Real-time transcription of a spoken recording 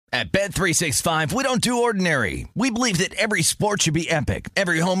At Bet365, we don't do ordinary. We believe that every sport should be epic.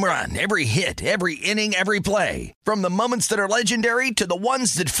 Every home run, every hit, every inning, every play. From the moments that are legendary to the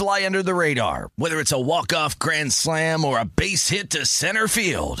ones that fly under the radar. Whether it's a walk-off grand slam or a base hit to center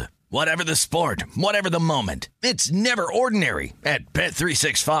field. Whatever the sport, whatever the moment. It's never ordinary at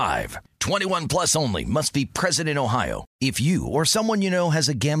Bet365. 21 plus only. Must be present in Ohio. If you or someone you know has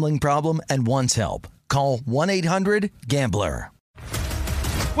a gambling problem and wants help, call 1-800-GAMBLER.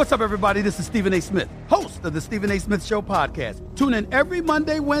 What's up, everybody? This is Stephen A. Smith, host of the Stephen A. Smith Show podcast. Tune in every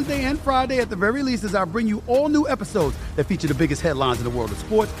Monday, Wednesday, and Friday at the very least as I bring you all new episodes that feature the biggest headlines in the world of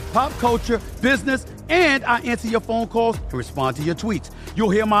sports, pop culture, business, and I answer your phone calls and respond to your tweets. You'll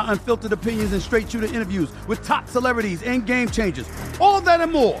hear my unfiltered opinions and straight-shooter interviews with top celebrities and game changers. All that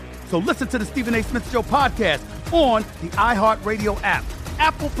and more. So listen to the Stephen A. Smith Show podcast on the iHeartRadio app,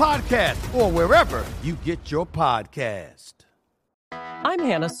 Apple Podcasts, or wherever you get your podcast. I'm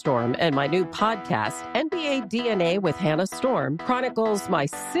Hannah Storm, and my new podcast, NBA DNA with Hannah Storm, chronicles my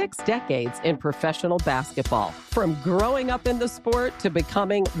 6 decades in professional basketball. From growing up in the sport to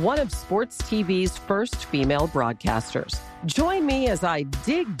becoming one of sports TV's first female broadcasters. Join me as I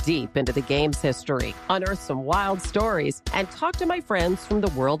dig deep into the game's history, unearth some wild stories, and talk to my friends from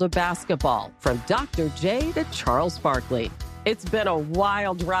the world of basketball, from Dr. J to Charles Barkley. It's been a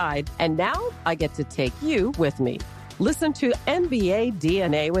wild ride, and now I get to take you with me. Listen to NBA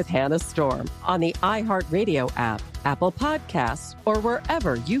DNA with Hannah Storm on the iHeartRadio app, Apple Podcasts, or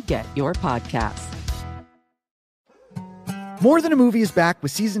wherever you get your podcasts. More Than a Movie is back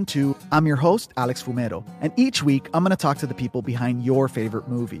with Season 2. I'm your host, Alex Fumero, and each week I'm going to talk to the people behind your favorite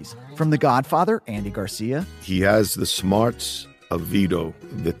movies. From The Godfather, Andy Garcia. He has the smarts of Vito,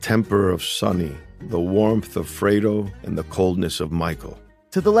 the temper of Sonny, the warmth of Fredo, and the coldness of Michael.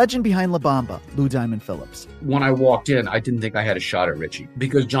 To the legend behind La Bamba, Lou Diamond Phillips. When I walked in, I didn't think I had a shot at Richie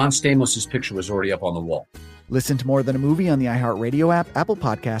because John Stamos' picture was already up on the wall. Listen to More Than a Movie on the iHeartRadio app, Apple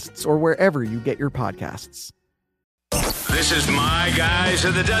Podcasts, or wherever you get your podcasts. This is My Guys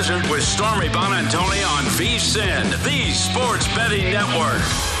in the Desert with Stormy Buonantony on VSiN, the Sports Betting Network.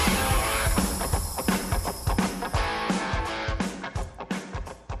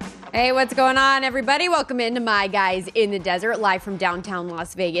 Hey, what's going on, everybody? Welcome into My Guys in the Desert, live from downtown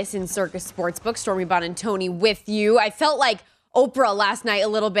Las Vegas in Circus Sportsbook. Stormy Buonantony with you. I felt like Oprah last night a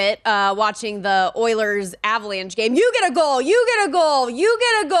little bit watching the Oilers Avalanche game. You get a goal, you get a goal, you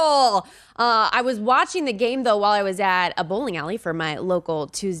get a goal. I was watching the game, though, while I was at a bowling alley for my local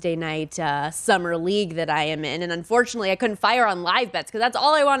Tuesday night summer league that I am in. And unfortunately, I couldn't fire on live bets because that's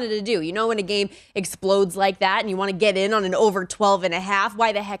all I wanted to do. You know, when a game explodes like that and you want to get in on an over 12.5,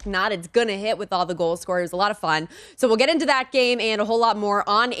 why the heck not? It's going to hit with all the goal scorers. It was a lot of fun. So we'll get into that game and a whole lot more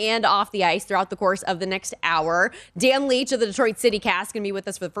on and off the ice throughout the course of the next hour. Dan Leach of the Detroit City Cast going to be with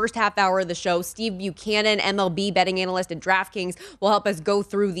us for the first half hour of the show. Steve Buchanan, MLB betting analyst at DraftKings, will help us go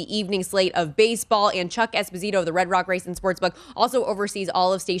through the evening slate of baseball, and Chuck Esposito of the Red Rock Racing Sportsbook also oversees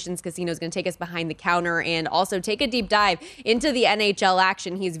all of Stations Casino, is going to take us behind the counter and also take a deep dive into the NHL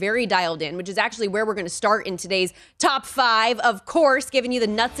action. He's very dialed in, which is actually where we're going to start in today's top 5, of course, giving you the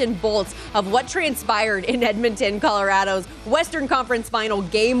nuts and bolts of what transpired in Edmonton, Colorado's Western Conference Final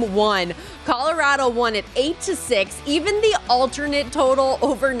Game 1. Colorado won at 8-6. Even the alternate total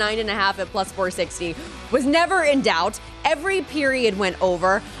over 9.5 at plus 460 was never in doubt. Every period went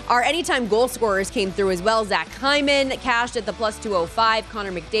over. Our anytime goal scorers came through as well. Zach Hyman cashed at the plus 205.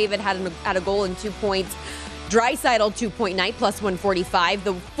 Connor McDavid had a goal and 2 points. Draisaitl 2.9 plus 145.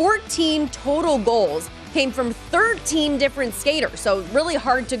 The 14 total goals came from 13 different skaters, so really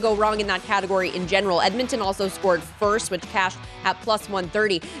hard to go wrong in that category in general. Edmonton also scored first, which cashed at plus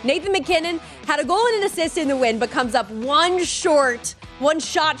 130. Nathan MacKinnon had a goal and an assist in the win, but comes up one shot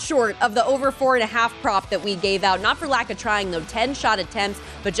short of the over 4.5 prop that we gave out. Not for lack of trying, though. 10 shot attempts,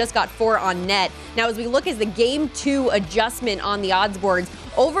 but just got 4 on net. Now, as we look at the Game 2 adjustment on the odds boards,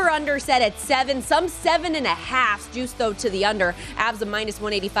 over-under set at 7, some 7.5, juice though to the under. Avs a minus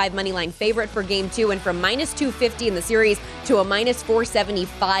 185 moneyline favorite for Game 2, and from minus 250 in the series to a minus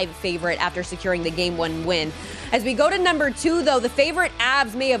 475 favorite after securing the Game 1 win. As we go to number 2, though, the favorite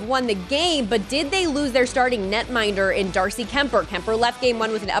Avs may have won the game, but did they lose their starting netminder in Darcy Kemper? Kemper left Game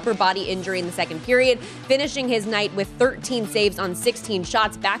 1 with an upper body injury in the second period, finishing his night with 13 saves on 16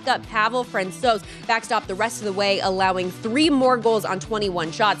 shots. Backup Pavel Francouz backstopped the rest of the way, allowing 3 more goals on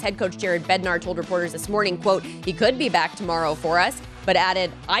 21 shots. Head coach Jared Bednar told reporters this morning, quote, "He could be back tomorrow for us." but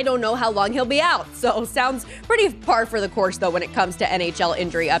added, I don't know how long he'll be out. So sounds pretty par for the course, though, when it comes to NHL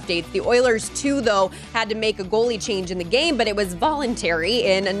injury updates. The Oilers, too, though, had to make a goalie change in the game, but it was voluntary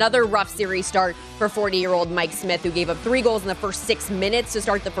in another rough series start for 40-year-old Mike Smith, who gave up 3 goals in the first 6 minutes to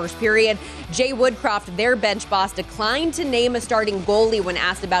start the first period. Jay Woodcroft, their bench boss, declined to name a starting goalie when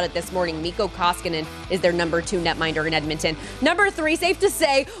asked about it this morning. Mikko Koskinen is their number 2 netminder in Edmonton. Number 3, safe to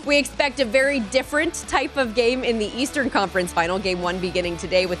say, we expect a very different type of game in the Eastern Conference Final. Game 1 beginning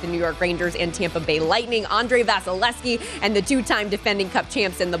today with the New York Rangers and Tampa Bay Lightning. Andrei Vasilevsky and the 2-time defending Cup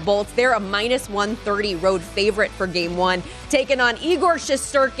champs in the Bolts. They're a -130 road favorite for Game 1, taking on Igor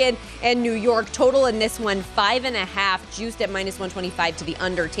Shesterkin and New York. Total in this one, 5.5, juiced at -125 to the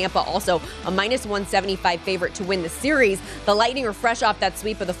under. Tampa also a -175 favorite to win the series. The Lightning are fresh off that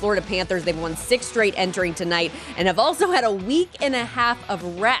sweep of the Florida Panthers. They've won 6 straight entering tonight and have also had a week and a half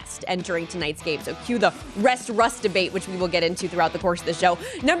of rest entering tonight's game. So cue the rest-rust debate, which we will get into throughout the course of the show.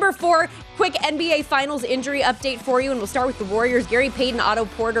 Number 4, quick NBA Finals injury update for you, and we'll start with the Warriors. Gary Payton, Otto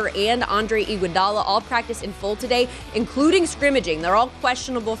Porter, and Andre Iguodala all practiced in full today, including scrimmaging. They're all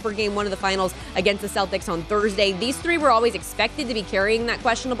questionable for Game 1 of the Finals against the Celtics on Thursday. These 3 were always expected to be carrying that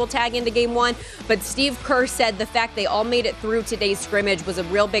questionable tag into Game 1, but Steve Kerr said the fact they all made it through today's scrimmage was a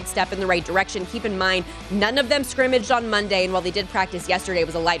real big step in the right direction. Keep in mind, none of them scrimmaged on Monday, and while they did practice yesterday, it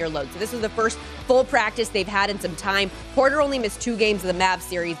was a lighter load. So this was the first full practice they've had in some time. Porter only missed 2 games of the Mavs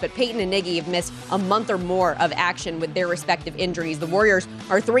series, but Payton and Iggy have missed a month or more of action with their respective injuries. The Warriors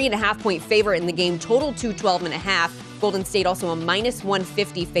are 3.5-point favorite in the game, total 212.5. Golden State also a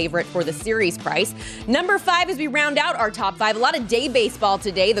 -150 favorite for the series price. Number 5, as we round out our top 5, a lot of day baseball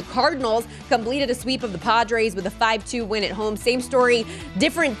today. The Cardinals completed a sweep of the Padres with a 5-2 win at home. Same story,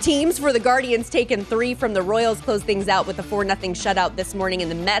 different teams for the Guardians, taking 3 from the Royals, closed things out with a 4-0 shutout this morning, in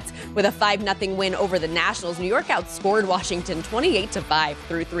the Mets with a 5-0 win over the Nationals. New York outscored Washington 28-5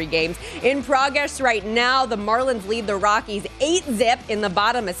 through 3 games. In progress right now, the Marlins lead the Rockies 8-zip in the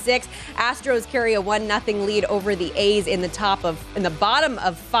bottom of 6. Astros carry a 1-0 lead over the A's in the bottom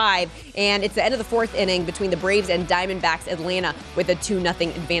of 5, and it's the end of the 4th inning between the Braves and Diamondbacks. Atlanta with a 2-0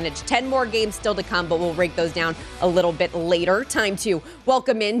 advantage. 10 more games still to come, but we'll break those down a little bit later. Time to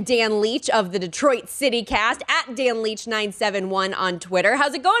welcome in Dan Leach of the Detroit City Cast at DanLeach971 on Twitter.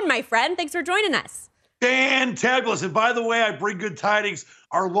 How's it going, my friend? Thanks for joining us. Fantabulous. And by the way, I bring good tidings.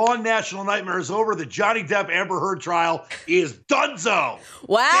 Our long national nightmare is over. The Johnny Depp Amber Heard trial is donezo.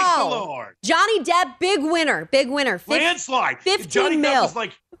 Wow. Thank the Lord. Johnny Depp, big winner. Landslide. 15 Johnny mil. Depp was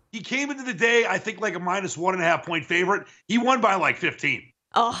like, he came into the day, I think, like a -1.5-point favorite. He won by like 15.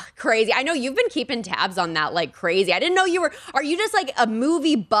 Oh, crazy. I know you've been keeping tabs on that like crazy. I didn't know are you just like a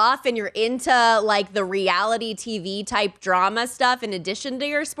movie buff and you're into like the reality TV type drama stuff in addition to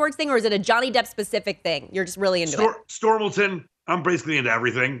your sports thing, or is it a Johnny Depp specific thing? You're just really into it. Stormleton, I'm basically into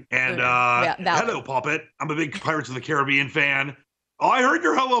everything. And hello, Puppet. I'm a big Pirates of the Caribbean fan. Oh, I heard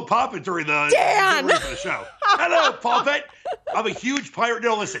your hello, Puppet during the show. Hello, Puppet. I'm a huge pirate.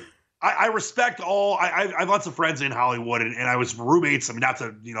 No, listen. I respect all. I have lots of friends in Hollywood, and I was roommates. I mean, not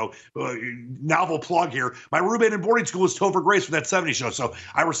to novel plug here. My roommate in boarding school was Topher Grace for that '70s show, so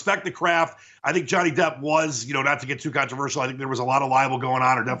I respect the craft. I think Johnny Depp was, not to get too controversial, I think there was a lot of libel going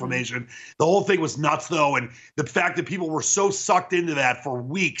on or defamation. The whole thing was nuts, though, and the fact that people were so sucked into that for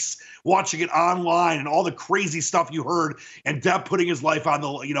weeks, watching it online, and all the crazy stuff you heard, and Depp putting his life on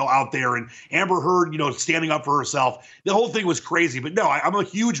the, out there, and Amber Heard, standing up for herself. The whole thing was crazy. But no, I'm a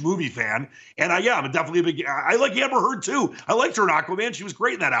huge movie fan, and I'm definitely a big. I like Amber Heard too. I liked her in Aquaman. She was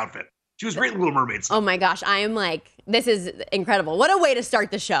great in that outfit. She was great in Little Mermaids. Oh my gosh, I am like, this is incredible. What a way to start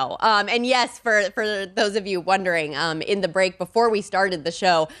the show. And yes, for those of you wondering, in the break before we started the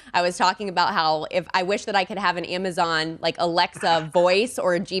show, I was talking about how if I wish that I could have an Amazon like Alexa voice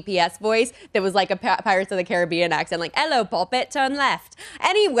or a GPS voice that was like a Pirates of the Caribbean accent, like, hello, Puppet, turn left.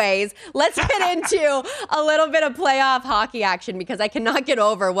 Anyways, let's get into a little bit of playoff hockey action because I cannot get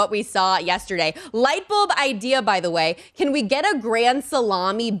over what we saw yesterday. Light bulb idea, by the way. Can we get a grand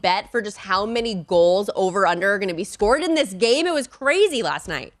salami bet for just how many goals over under are going to be scored in this game? It was crazy last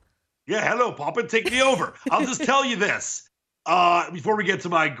night. Yeah, hello, Puppet. Take me over. I'll just tell you this. Before we get to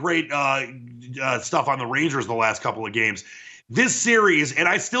my great stuff on the Rangers the last couple of games, this series, and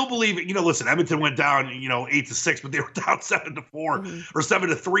I still believe, listen, Edmonton went down, 8-6, but they were down 7-4 or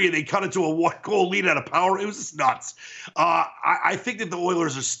 7-3, and they cut it to a 1-goal lead out of power. It was just nuts. I think that the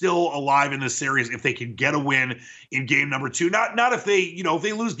Oilers are still alive in this series if they can get a win in game number 2. Not if they, if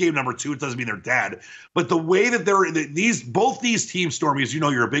they lose game number 2, it doesn't mean they're dead. But the way that both these teams, Stormy, as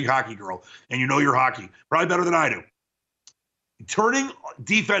you're a big hockey girl, and your hockey, probably better than I do. Turning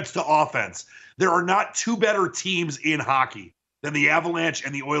defense to offense, there are not two better teams in hockey than the Avalanche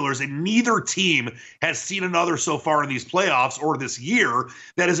and the Oilers, and neither team has seen another so far in these playoffs or this year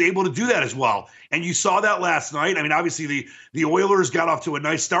that is able to do that as well. And you saw that last night. I mean, obviously the Oilers got off to a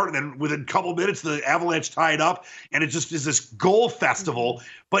nice start, and then within a couple minutes, the Avalanche tied up, and it just is this goal festival.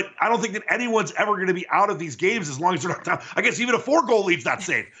 But I don't think that anyone's ever going to be out of these games as long as they're not down. I guess even a 4-goal lead's not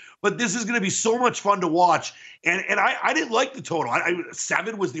safe. But this is going to be so much fun to watch. And I didn't like the total.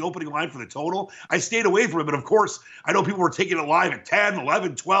 7 was the opening line for the total. I stayed away from it. But, of course, I know people were taking it live at 10,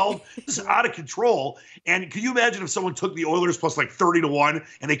 11, 12. This is out of control. And can you imagine if someone took the Oilers plus like 30-1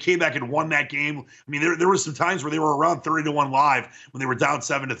 and they came back and won that game? I mean, there were some times where they were around 30-1 live when they were down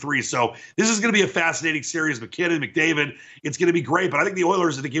 7-3. So this is going to be a fascinating series. McKinnon, McDavid, it's going to be great. But I think the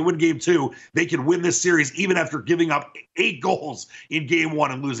Oilers, if they can win game 2, they can win this series even after giving up 8 goals in game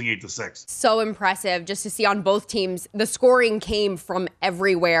 1 and losing 8-6. So impressive just to see on both teams. The scoring came from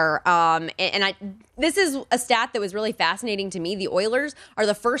everywhere. This is a stat that was really fascinating to me. The Oilers are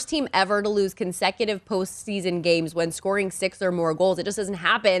the first team ever to lose consecutive postseason games when scoring 6 or more goals. It just doesn't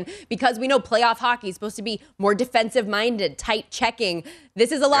happen because we know playoff hockey is supposed to be more defensive-minded, tight checking.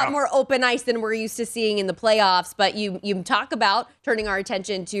 This is a lot more open ice than we're used to seeing in the playoffs. But you talk about turning our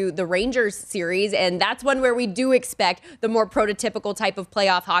attention to the Rangers series, and that's one where we do expect the more prototypical type of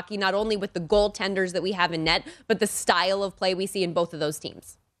playoff hockey, not only with the goaltenders that we have in net, but the style of play we see in both of those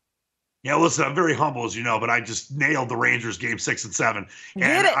teams. Yeah, listen, I'm very humble, as you know, but I just nailed the Rangers game 6 and 7.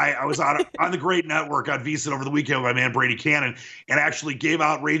 And I was on the great network on VSiN over the weekend with my man Brady Cannon and actually gave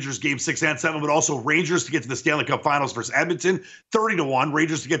out Rangers game 6 and 7, but also Rangers to get to the Stanley Cup Finals versus Edmonton, 30-1.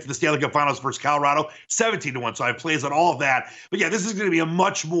 Rangers to get to the Stanley Cup Finals versus Colorado, 17-1. So I have plays on all of that. But yeah, this is going to be a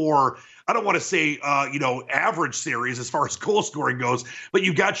much more, I don't want to say, average series as far as goal scoring goes, but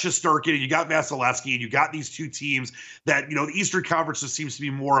you got Shesterkin and you got Vasilevsky and you got these two teams that, the Eastern Conference just seems to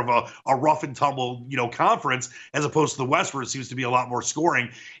be more of a rough and tumble, conference as opposed to the West where it seems to be a lot more scoring.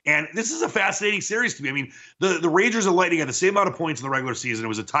 And this is a fascinating series to me. I mean, the Rangers and Lightning had the same amount of points in the regular season. It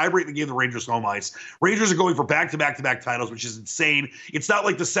was a tiebreak that gave the Rangers home ice. Rangers are going for back-to-back-to-back titles, which is insane. It's not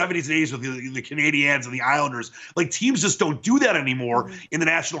like the 70s and 80s with the Canadiens and the Islanders. Like, teams just don't do that anymore in the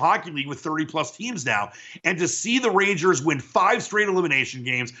National Hockey League with 30-plus teams now. And to see the Rangers win 5 straight elimination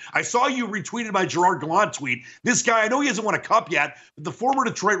games, I saw you retweeted my Gerard Gallant tweet. This guy, I know he hasn't won a cup yet, but the former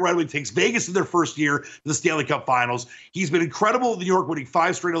Detroit Red Wing takes Vegas in their first year to the Stanley Cup Finals. He's been incredible in New York, winning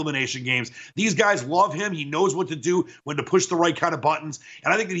 5 straight elimination games. These guys love him. He knows what to do, when to push the right kind of buttons.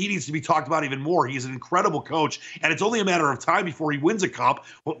 And I think that he needs to be talked about even more. He's an incredible coach, and it's only a matter of time before he wins a cup.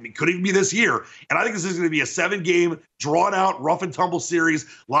 Well, it could even be this year. And I think this is going to be a 7-game, drawn-out, rough-and-tumble series.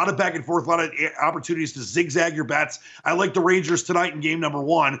 A lot of back and forth, a lot of opportunities to zigzag your bets. I like the Rangers tonight in game number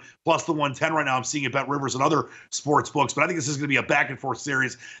 1, plus the 110 right now. I'm seeing it Bet Rivers and other sports books. But I think this is going to be a back-and-forth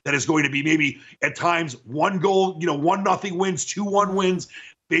series that is going to be maybe at times 1-goal, 1-0 wins, 2-1 wins,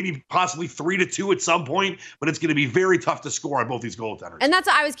 maybe possibly 3-2 at some point, but it's going to be very tough to score on both these goaltenders. And that's,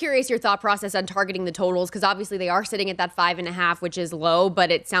 I was curious your thought process on targeting the totals, because obviously they are sitting at that 5.5, which is low,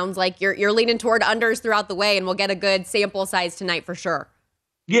 but it sounds like you're leaning toward unders throughout the way, and we'll get a good sample size tonight for sure.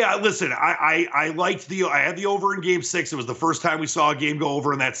 Yeah, listen, I liked I had the over in game 6. It was the first time we saw a game go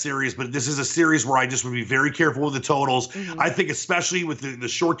over in that series, but this is a series where I just would be very careful with the totals. Mm-hmm. I think especially with the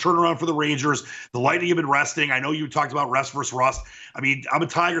short turnaround for the Rangers, the Lightning have been resting. I know you talked about rest versus rust. I mean, I'm a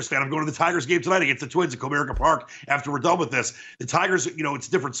Tigers fan. I'm going to the Tigers game tonight against the Twins at Comerica Park after we're done with this. The Tigers, it's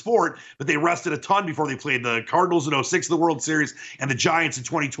a different sport, but they rested a ton before they played the Cardinals in 2006 in the World Series and the Giants in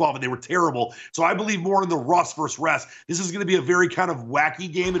 2012, and they were terrible. So I believe more in the rust versus rest. This is going to be a very kind of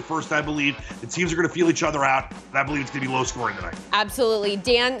wacky game at first, I believe. The teams are going to feel each other out, and I believe it's going to be low scoring tonight. Absolutely.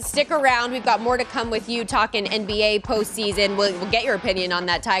 Dan, stick around. We've got more to come with you talking NBA postseason. We'll get your opinion on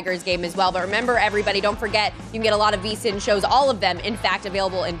that Tigers game as well. But remember, everybody, don't forget, you can get a lot of VSiN shows, all of them, in fact,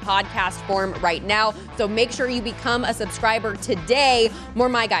 available in podcast form right now. So make sure you become a subscriber today. More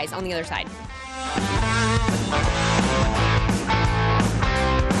My Guys on the other side.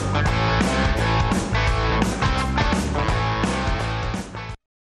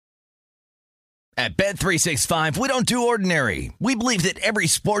 At Bet365, we don't do ordinary. We believe that every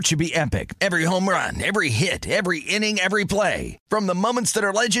sport should be epic. Every home run, every hit, every inning, every play. From the moments that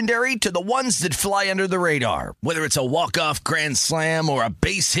are legendary to the ones that fly under the radar. Whether it's a walk-off grand slam or a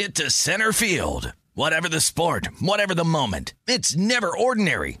base hit to center field. Whatever the sport, whatever the moment. It's never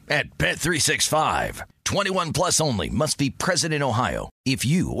ordinary at Bet365. 21 plus only. Must be present in Ohio. If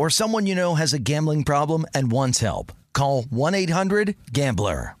you or someone you know has a gambling problem and wants help, call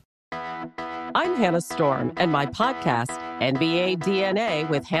 1-800-GAMBLER. I'm Hannah Storm, and my podcast, NBA DNA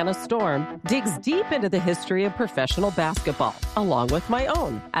with Hannah Storm digs deep into the history of professional basketball, along with my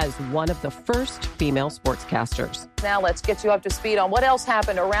own as one of the first female sportscasters. Now let's get you up to speed on what else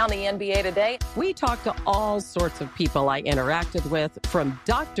happened around the NBA today. We talked to all sorts of people I interacted with, from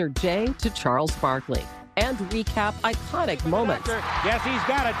Dr. J to Charles Barkley, and recap iconic moments. Yes, he's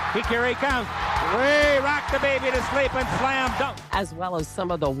got it. Here he comes. Way rock the baby to sleep and slam dunk. As well as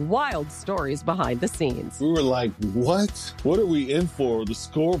some of the wild stories behind the scenes. We were like, what? What are we in for? The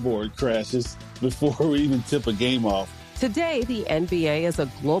scoreboard crashes before we even tip a game off. Today, the NBA is a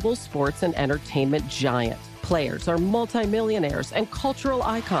global sports and entertainment giant. Players are multimillionaires and cultural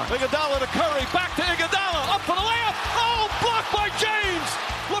icons. Iguodala to Curry, back to Iguodala, up for the layup. Oh, blocked by James.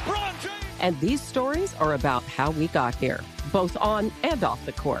 LeBron James. And these stories are about how we got here, both on and off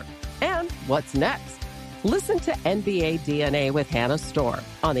the court. And what's next? Listen to NBA DNA with Hannah Storm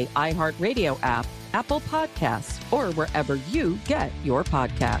on the iHeartRadio app, Apple Podcasts, or wherever you get your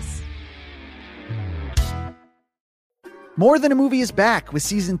podcasts. More Than a Movie is back with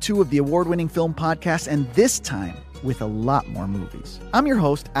Season 2 of the award-winning film podcast, and this time with a lot more movies. I'm your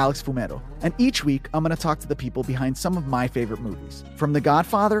host, Alex Fumero, and each week I'm going to talk to the people behind some of my favorite movies. From The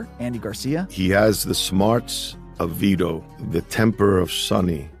Godfather, Andy Garcia. He has the smarts of Vito, the temper of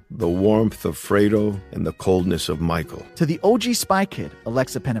Sonny, the warmth of Fredo, and the coldness of Michael. To the OG Spy Kid,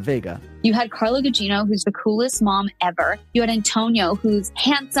 Alexa Penavega. You had Carla Gugino, who's the coolest mom ever. You had Antonio, who's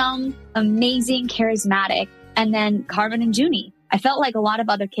handsome, amazing, charismatic. And then Carmen and Junie. I felt like a lot of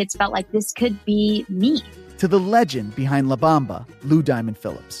other kids felt like this could be me. To the legend behind La Bamba, Lou Diamond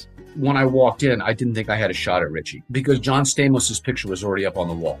Phillips. When I walked in, I didn't think I had a shot at Richie because John Stamos' picture was already up on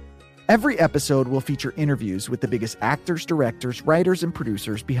the wall. Every episode will feature interviews with the biggest actors, directors, writers, and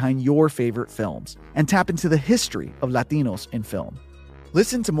producers behind your favorite films and tap into the history of Latinos in film.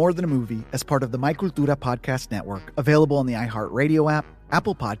 Listen to More Than a Movie as part of the My Cultura podcast network, available on the iHeartRadio app,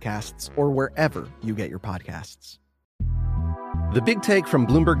 Apple Podcasts, or wherever you get your podcasts. The Big Take from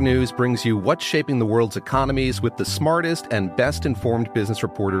Bloomberg News brings you what's shaping the world's economies with the smartest and best-informed business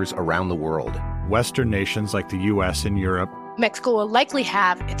reporters around the world. Western nations like the U.S. and Europe. Mexico will likely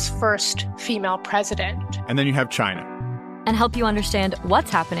have its first female president. And then you have China. And help you understand what's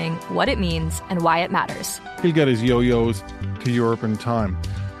happening, what it means, and why it matters. He'll get his yo-yos to Europe in time.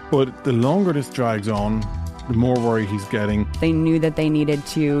 But the longer this drags on, the more worry he's getting. They knew that they needed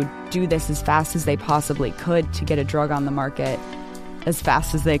to do this as fast as they possibly could to get a drug on the market as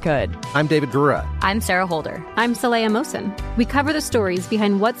fast as they could. I'm David Gura. I'm Sarah Holder. I'm Saleha Mohsen. We cover the stories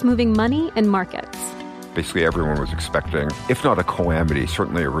behind what's moving money and markets. Basically, everyone was expecting, if not a calamity,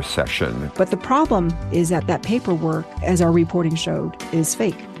 certainly a recession. But the problem is that paperwork, as our reporting showed, is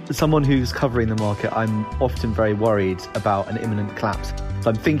fake. As someone who's covering the market, I'm often very worried about an imminent collapse. So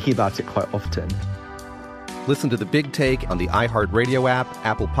I'm thinking about it quite often. Listen to The Big Take on the iHeartRadio app,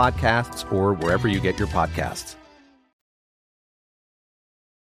 Apple Podcasts, or wherever you get your podcasts.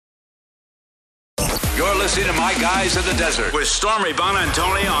 You're listening to My Guys in the Desert with Stormy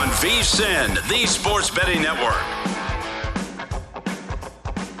Buonantony on VSiN, the Sports Betting Network.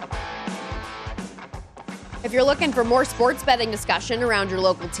 If you're looking for more sports betting discussion around your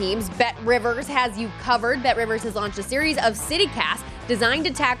local teams, BetRivers has you covered. BetRivers has launched a series of CityCasts designed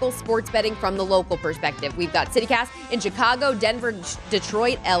to tackle sports betting from the local perspective. We've got CityCast in Chicago, Denver,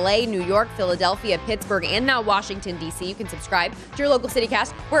 Detroit, LA, New York, Philadelphia, Pittsburgh, and now Washington, D.C. You can subscribe to your local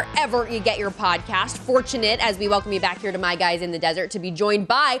CityCast wherever you get your podcast. Fortunate, as we welcome you back here to My Guys in the Desert, to be joined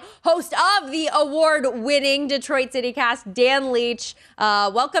by host of the award-winning Detroit CityCast, Dan Leach.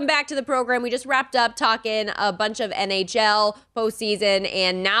 Welcome back to the program. We just wrapped up talking a bunch of NHL postseason,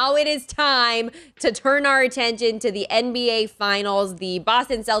 and now it is time to turn our attention to the NBA Finals. The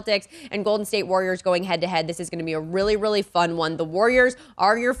Boston Celtics and Golden State Warriors going head-to-head. This is going to be a really, really fun one. The Warriors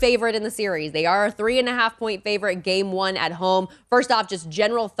are your favorite in the series. They are a 3.5-point favorite, game one at home. First off, just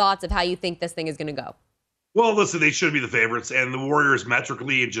general thoughts of how you think this thing is going to go. Well, listen, they should be the favorites, and the Warriors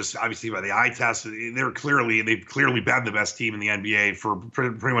metrically and just obviously by the eye test, they've clearly been the best team in the NBA for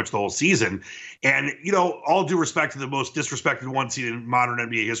pretty much the whole season. And, you know, all due respect to the most disrespected one seed in modern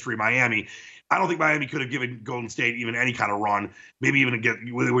NBA history, Miami, I don't think Miami could have given Golden State even any kind of run, maybe even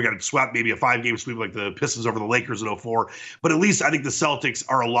we got swept, maybe a 5-game sweep like the Pistons over the Lakers in 2004. But at least I think the Celtics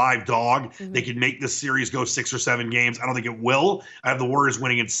are a live dog. Mm-hmm. They can make this series go 6 or 7 games. I don't think it will. I have the Warriors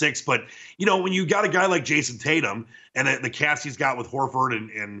winning in 6. But, you know, when you got a guy like Jason Tatum and the cast he's got with Horford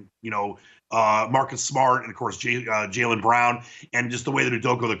and you know, Marcus Smart and, of course, Jaylen Brown, and just the way that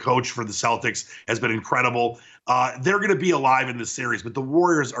Udoka, the coach for the Celtics, has been incredible. They're going to be alive in this series, but the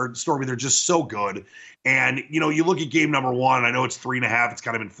Warriors are, Stormy, they're just so good. And, you know, you look at game number 1, I know it's 3.5. It's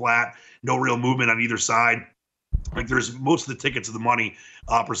kind of been flat, no real movement on either side. Like there's most of the tickets of the money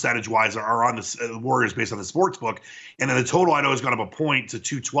percentage-wise are on the Warriors based on the sports book. And then the total I know has gone up a point to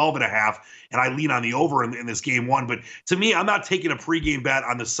 212.5, and I lean on the over in this game one. But to me, I'm not taking a pregame bet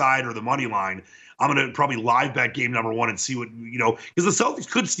on the side or the money line. I'm going to probably live bet game number one and see what, because the Celtics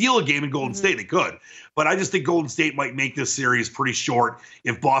could steal a game in Golden State. They could. But I just think Golden State might make this series pretty short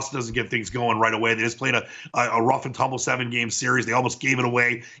if Boston doesn't get things going right away. They just played a rough and tumble 7-game series. They almost gave it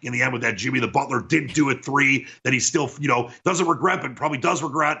away in the end with that Jimmy the Butler didn't do it 3 that he still, doesn't regret, but probably does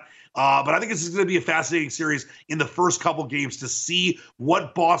regret. But I think this is going to be a fascinating series in the first couple games to see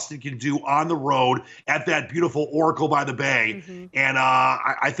what Boston can do on the road at that beautiful Oracle by the Bay. And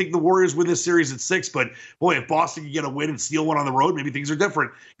I think the Warriors win this series at 6. But, boy, if Boston can get a win and steal one on the road, maybe things are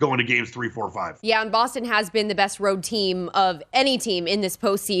different going to games 3, 4, 5. Yeah, and Boston has been the best road team of any team in this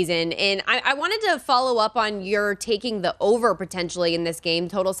postseason. And I wanted to follow up on your taking the over potentially in this game,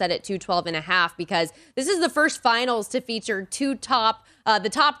 total set at 212.5, because this is the first finals to feature the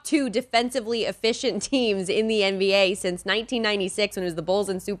top 2 defensively efficient teams in the NBA since 1996 when it was the Bulls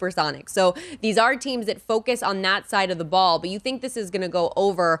and Supersonics. So these are teams that focus on that side of the ball, but you think this is going to go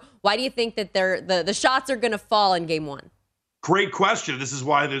over. Why do you think that the shots are going to fall in game one? Great question. This is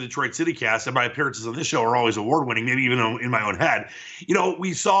why the Detroit City Cast and my appearances on this show are always award-winning, maybe even in my own head.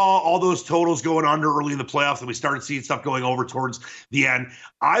 We saw all those totals going under early in the playoffs, and we started seeing stuff going over towards the end.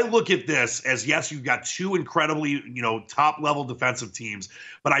 I look at this as, yes, you've got 2 incredibly, top-level defensive teams,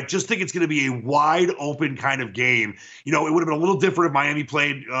 but I just think it's going to be a wide-open kind of game. It would have been a little different if Miami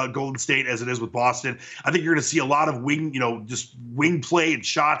played Golden State as it is with Boston. I think you're going to see a lot of just wing play and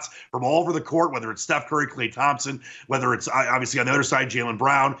shots from all over the court, whether it's Steph Curry, Klay Thompson, whether it's obviously on the other side, Jaylen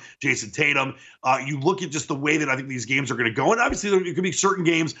Brown, Jason Tatum. You look at just the way that I think these games are going to go. And obviously, there could be certain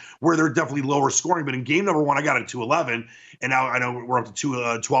games where they're definitely lower scoring. But in game number one, I got it 211. And now I know we're up to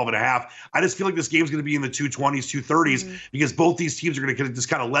 212.5. I just feel like this game's going to be in the 220s, 230s, because both these teams are going to just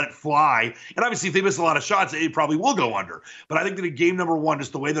kind of let it fly. And obviously, if they miss a lot of shots, it probably will go under. But I think that in game number one,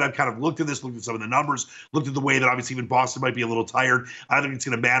 just the way that I've kind of looked at this, looked at some of the numbers, looked at the way that obviously even Boston might be a little tired, I think it's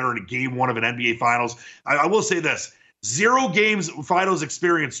going to matter in a game one of an NBA Finals. I will say this. 0 games finals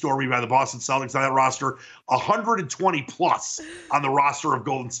experience, Stormy, by the Boston Celtics on that roster, 120 plus on the roster of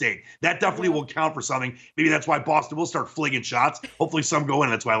Golden State. That definitely will count for something. Maybe that's why Boston will start flinging shots. Hopefully some go in.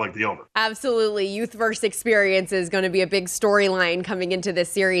 That's why I like the over. Absolutely. Youth versus experience is going to be a big storyline coming into this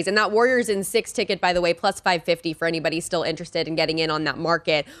series. And that Warriors in 6 ticket, by the way, plus 550 for anybody still interested in getting in on that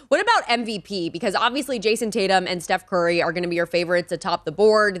market. What about MVP? Because obviously Jason Tatum and Steph Curry are going to be your favorites atop the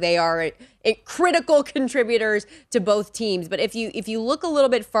board. They are critical contributors to both teams. But if you look a little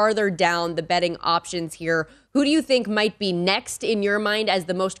bit farther down the betting options here, who do you think might be next in your mind as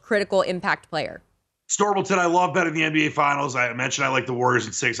the most critical impact player? Stormilton, I love betting the NBA Finals. I mentioned I like the Warriors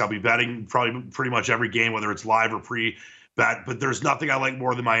at 6. I'll be betting probably pretty much every game, whether it's live or pre-bet. But there's nothing I like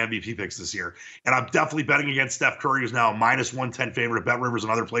more than my MVP picks this year. And I'm definitely betting against Steph Curry, who's now a minus 110 favorite at BetRivers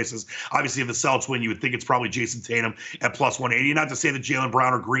and other places. Obviously, if the Celtics win, you would think it's probably Jason Tatum at plus 180. Not to say that Jaylen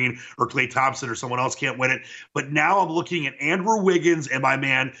Brown or Green or Klay Thompson or someone else can't win it. But now I'm looking at Andrew Wiggins and my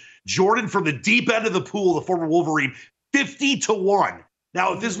man Jordan from the deep end of the pool, the former Wolverine, 50-1.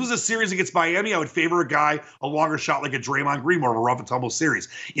 Now, if this was a series against Miami, I would favor a guy, a longer shot like a Draymond Green, more of a rough and tumble series.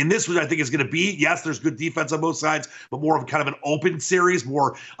 In this one, I think is going to be, yes, there's good defense on both sides, but more of kind of an open series,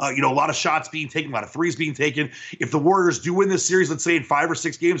 more, a lot of shots being taken, a lot of threes being taken. If the Warriors do win this series, let's say in 5 or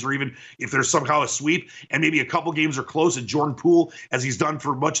 6 games, or even if there's somehow a sweep and maybe a couple games are close and Jordan Poole, as he's done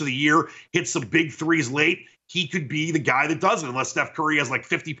for much of the year, hits some big threes late, he could be the guy that does it, unless Steph Curry has like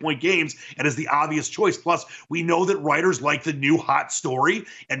 50-point games and is the obvious choice. Plus, we know that writers like the new hot story,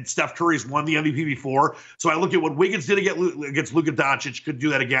 and Steph Curry's won the MVP before. So I look at what Wiggins did against Luka Doncic, could do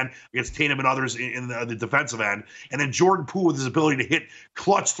that again against Tatum and others in the defensive end. And then Jordan Poole with his ability to hit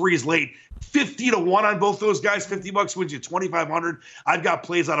clutch threes late. 50-1 on both those guys. $50 wins you $2,500. I've got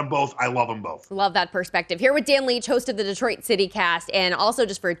plays on them both. I love them both. Love that perspective. Here with Dan Leach, host of the Detroit City Cast, and also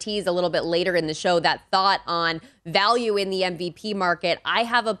just for a tease a little bit later in the show, that thought on value in the MVP market. I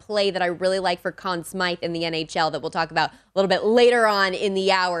have a play that I really like for Conn Smythe in the NHL that we'll talk about a little bit later on in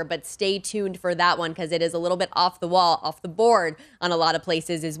the hour, but stay tuned for that one because it is a little bit off the wall, off the board on a lot of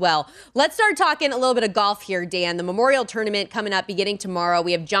places as well. Let's start talking a little bit of golf here, Dan. The Memorial Tournament coming up beginning tomorrow.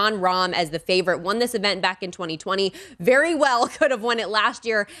 We have Jon Rahm as the favorite. Won this event back in 2020. Very well could have won it last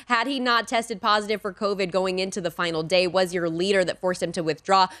year had he not tested positive for COVID going into the final day. Was your leader that forced him to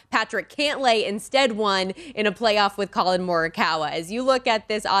withdraw. Patrick Cantlay instead won in a playoff with Colin Morikawa. As you look at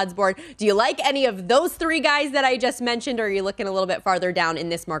this odds board, do you like any of those 3 guys that I just mentioned, or are you looking a little bit farther down in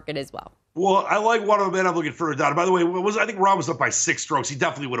this market as well? Well, I like one of them, and I'm looking further down. By the way, I think Rahm was up by 6 strokes. He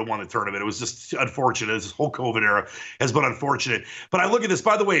definitely would have won the tournament. It was just unfortunate. This whole COVID era has been unfortunate. But I look at this,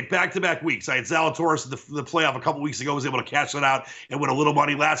 by the way, back-to-back weeks. I had Zalatoris in the playoff a couple weeks ago, was able to cash that out and win a little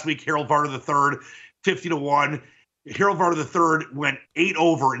money. Last week, Harold Varner III, 50-1. Harold Varner III went 8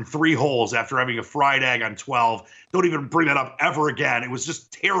 over in 3 holes after having a fried egg on 12. Don't even bring that up ever again. It was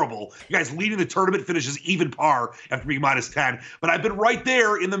just terrible. You guys leading the tournament, finishes even par after being -10. But I've been right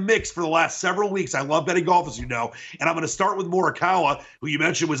there in the mix for the last several weeks. I love betting golf, as you know. And I'm going to start with Morikawa, who you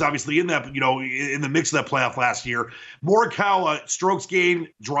mentioned was obviously in that, in the mix of that playoff last year. Morikawa, strokes gained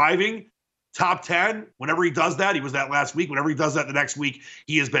driving, top 10. Whenever he does that, he was that last week. Whenever he does that the next week,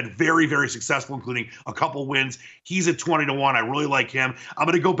 he has been very, very successful, including a couple wins. He's at 20-1. I really like him. I'm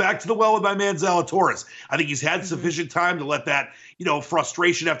going to go back to the well with my man Zalatoris. I think he's had sufficient time to let that,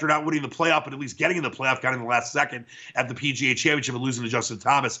 frustration after not winning the playoff, but at least getting in the playoff, got in the last second at the PGA Championship and losing to Justin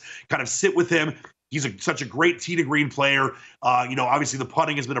Thomas, kind of sit with him. He's such a great tee to green player. Obviously the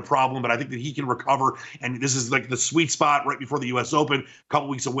putting has been a problem, but I think that he can recover. And this is like the sweet spot right before the U.S. Open, a couple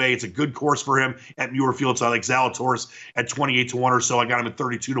weeks away. It's a good course for him at Muirfield. So I like Zalatoris at 28-1 or so. I got him at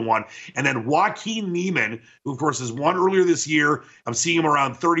 32-1. And then Joaquin Niemann, who of course has won earlier this year. I'm seeing him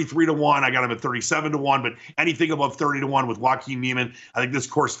around 33-1. I got him at 37-1, but anything above 30-1 with Joaquin Niemann, I think this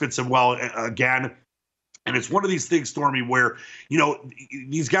course fits him well again. And it's one of these things, Stormy, where,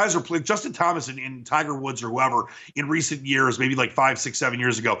 these guys are playing. Justin Thomas and Tiger Woods or whoever in recent years, maybe like 5, 6, 7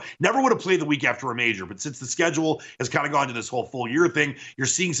 years ago, never would have played the week after a major. But since the schedule has kind of gone to this whole full year thing, you're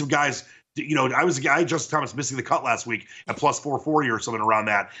seeing some guys. I was a guy, Justin Thomas, missing the cut last week at plus 440 or something around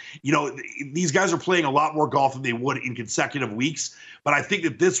that. These guys are playing a lot more golf than they would in consecutive weeks. But I think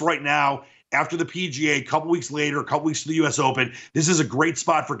that this right now, after the PGA, a couple weeks later, a couple weeks to the U.S. Open, this is a great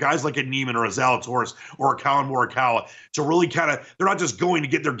spot for guys like a Niemann or a Zalatoris or a Collin Morikawa to really they're not just going to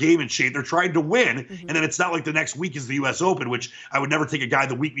get their game in shape, they're trying to win. Mm-hmm. And then it's not like the next week is the U.S. Open, which I would never take a guy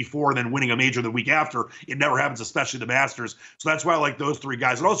the week before and then winning a major the week after. It never happens, especially the Masters. So that's why I like those 3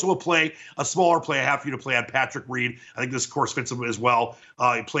 guys. And also a smaller play I have for you to play on Patrick Reed. I think this course fits him as well.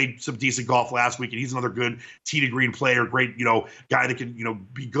 He played some decent golf last week, and he's another good tee to green player, great, guy that can,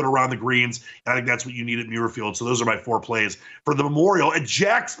 be good around the greens. And I think that's what you need at Muirfield. So those are my 4 plays for the Memorial at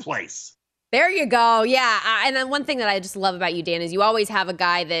Jack's Place. There you go. Yeah. And then one thing that I just love about you, Dan, is you always have a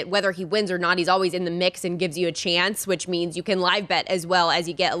guy that whether he wins or not, he's always in the mix and gives you a chance, which means you can live bet as well as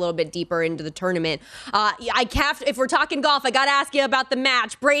you get a little bit deeper into the tournament. If we're talking golf, I got to ask you about the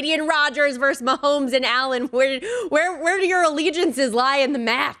match. Brady and Rodgers versus Mahomes and Allen. Where do your allegiances lie in the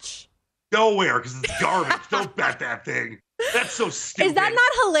match? Nowhere, because it's garbage. Don't bet that thing. That's so stupid. Is that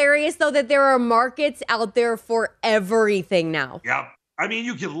not hilarious, though, that there are markets out there for everything now? Yeah. I mean,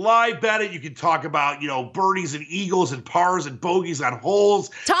 you can live bet it. You can talk about, birdies and eagles and pars and bogeys on holes.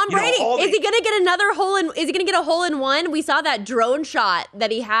 Tom Brady, is he going to get another hole in? Is he going to get a hole in one? We saw that drone shot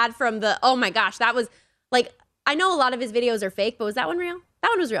that he had from oh my gosh, that was I know a lot of his videos are fake, but was that one real? That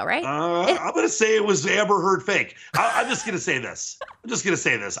one was real, right? I'm going to say it was Amber Heard fake. I'm just going to say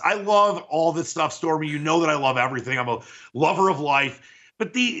this. I love all this stuff, Stormy. You know that I love everything. I'm a lover of life.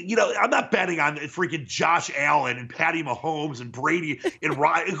 But I'm not betting on freaking Josh Allen and Patty Mahomes and Brady and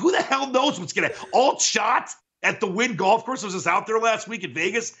Ryan. Who the hell knows what's going to alt shot at the Wynn Golf Course? Was this out there last week in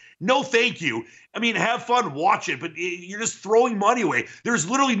Vegas? No, thank you. I mean, have fun, watch it, but you're just throwing money away. There's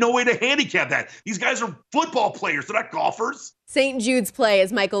literally no way to handicap that. These guys are football players. They're not golfers. St. Jude's play,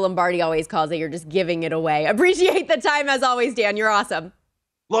 as Michael Lombardi always calls it. You're just giving it away. Appreciate the time as always, Dan. You're awesome.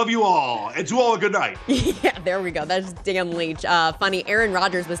 Love you all, and to all a good night. Yeah, there we go. That's Dan Leach. Funny, Aaron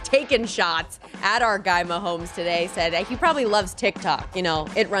Rodgers was taking shots at our guy Mahomes today. Said he probably loves TikTok.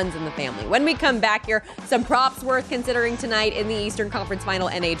 It runs in the family. When we come back here, some props worth considering tonight in the Eastern Conference Final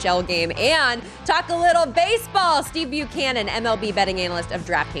NHL game. And talk a little baseball. Steve Buchanan, MLB betting analyst of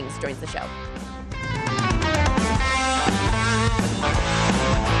DraftKings, joins the show.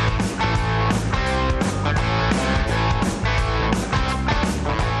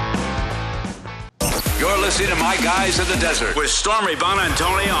 You're listening to My Guys in the Desert with Stormy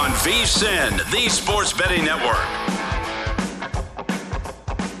Buonantony on VSiN, the Sports Betting Network.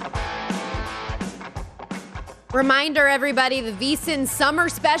 Reminder, everybody, the VSiN Summer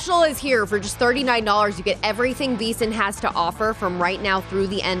Special is here. For just $39, you get everything VSiN has to offer from right now through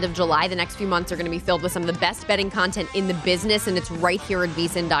the end of July. The next few months are going to be filled with some of the best betting content in the business, and it's right here at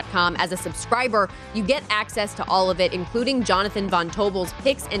VSiN.com. As a subscriber, you get access to all of it, including Jonathan Von Tobel's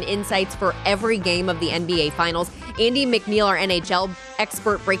picks and insights for every game of the NBA Finals. Andy McNeil, our NHL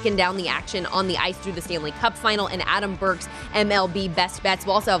expert, breaking down the action on the ice through the Stanley Cup final, and Adam Burke's MLB Best Bets.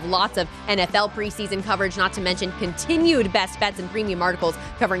 We'll also have lots of NFL preseason coverage, not to mention continued Best Bets and premium articles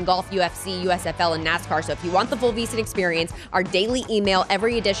covering golf, UFC, USFL, and NASCAR. So if you want the full VSiN experience, our daily email,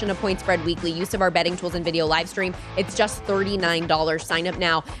 every edition of Point Spread Weekly, use of our betting tools and video live stream, it's just $39. Sign up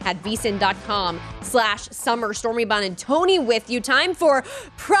now at vsin.com/summer. Stormy Bond and Tony with you. Time for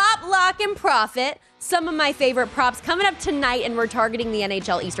Prop, Lock, and Profit. Some of my favorite props coming up tonight, and we're targeting the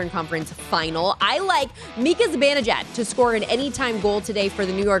NHL Eastern Conference Final. I like Mika Zibanejad to score an anytime goal today for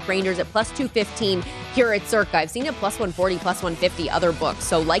the New York Rangers at plus 215 here at Circa. I've seen it plus 140, plus 150 other books,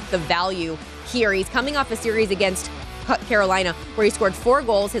 so like the value here. He's coming off a series against Carolina where he scored 4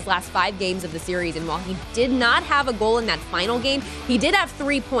 goals his last 5 games of the series, and while he did not have a goal in that final game, he did have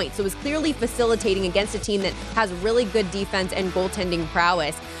 3 points, so was clearly facilitating against a team that has really good defense and goaltending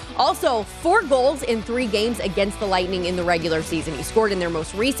prowess. Also, 4 goals in 3 games against the Lightning in the regular season. He scored in their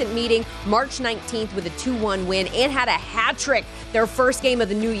most recent meeting, March 19th, with a 2-1 win, and had a hat trick their first game of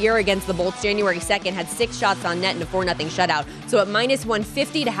the new year against the Bolts, January 2nd, had 6 shots on net and a 4-0 shutout. So at minus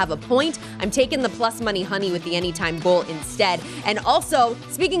 150 to have a point, I'm taking the plus money honey with the anytime goal instead. And also,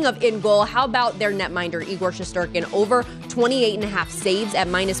 speaking of in goal, how about their netminder, Igor Shesterkin, over 28.5 saves at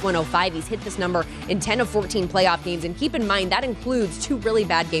minus 105. He's hit this number in 10 of 14 playoff games, and keep in mind that includes 2 really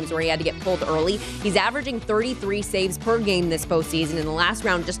bad games where he had to get pulled early. He's averaging 33 saves per game this postseason. In the last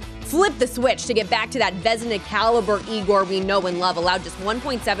round, just flipped the switch to get back to that Vezina caliber Igor we know and love. Allowed just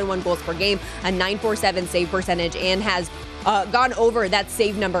 1.71 goals per game, a 947 save percentage, and has gone over that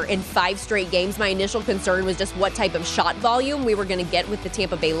save number in 5 straight games. My initial concern was just what type of shot volume we were going to get with the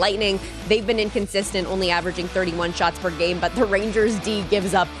Tampa Bay Lightning. They've been inconsistent, only averaging 31 shots per game, but the Rangers D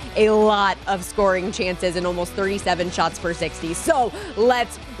gives up a lot of scoring chances and almost 37 shots per 60. So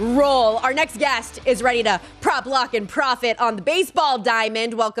let's roll. Our next guest is ready to prop, lock, and profit on the baseball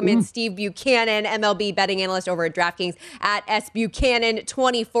diamond. Welcome in Steve Buchanan, MLB betting analyst over at DraftKings at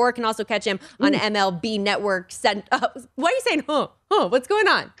SBuchanan24. Can also catch him on MLB Network. Why are you saying, what's going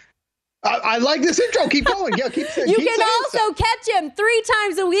on? I like this intro. Keep going. Yeah, keep saying. You can also catch him 3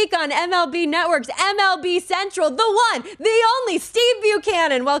 times a week on MLB Network's MLB Central. The one, the only, Steve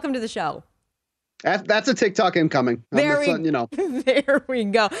Buchanan. Welcome to the show. That's a TikTok incoming. There we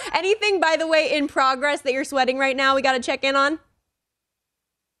go. Anything, by the way, in progress that you're sweating right now we got to check in on?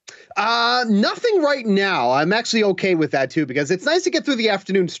 Nothing right now. I'm actually okay with that too, because it's nice to get through the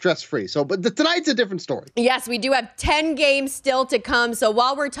afternoon stress-free. So, but tonight's a different story. Yes, we do have 10 games still to come. So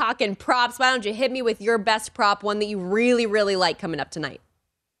while we're talking props, why don't you hit me with your best prop, one that you really, really like coming up tonight?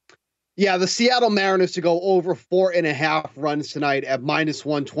 Yeah, the Seattle Mariners to go over 4.5 runs tonight at minus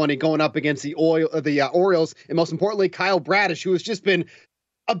 120, going up against the Orioles, and most importantly, Kyle Bradish, who has just been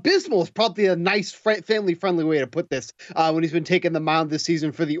abysmal is probably a nice family-friendly way to put this when he's been taking the mound this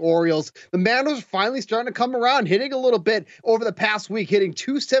season for the Orioles. The Mariners are finally starting to come around, hitting a little bit over the past week, hitting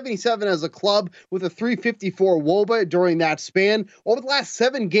 .277 as a club with a .354 WOBA during that span. Over the last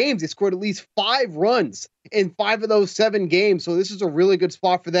 7 games, they scored at least 5 runs in 5 of those 7 games. So this is a really good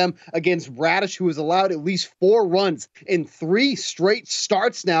spot for them against Bradish, who has allowed at least 4 runs in 3 straight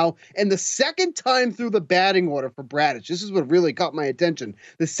starts now. And the second time through the batting order for Bradish, this is what really caught my attention.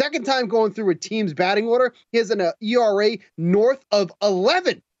 The second time going through a team's batting order, he has an ERA north of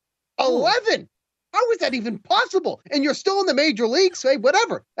 11. 11! How is that even possible? And you're still in the major leagues? Hey,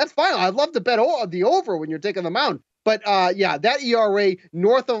 whatever. That's fine. I'd love to bet the over when you're taking the mound. But yeah, that ERA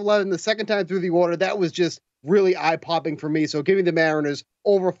north of 11 the second time through the order, that was just really eye-popping for me. So giving the Mariners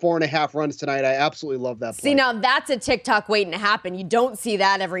over 4.5 runs tonight, I absolutely love that play. See, now that's a TikTok waiting to happen. You don't see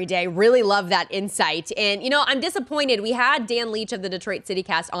that every day. Really love that insight. And, you know, I'm disappointed. We had Dan Leach of the Detroit City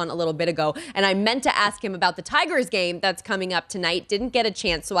Cast on a little bit ago, and I meant to ask him about the Tigers game that's coming up tonight. Didn't get a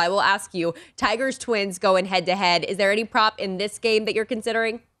chance, so I will ask you. Tigers Twins going head-to-head. Is there any prop in this game that you're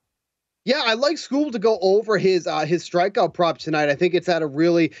considering? Yeah, I like Skubal to go over his strikeout prop tonight. I think it's at a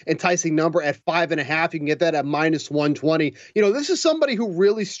really enticing number at 5.5. You can get that at minus 120. You know, this is somebody who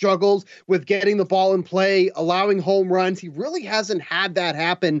really struggles with getting the ball in play, allowing home runs. He really hasn't had that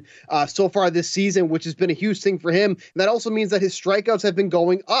happen so far this season, which has been a huge thing for him. And that also means that his strikeouts have been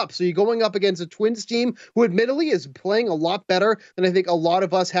going up. So you're going up against a Twins team who admittedly is playing a lot better than I think a lot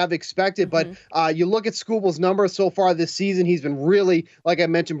of us have expected. But you look at Skubal's numbers so far this season, he's been really, like I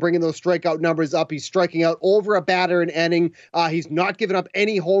mentioned, bringing those strikeout numbers up. He's striking out over a batter an inning. He's not giving up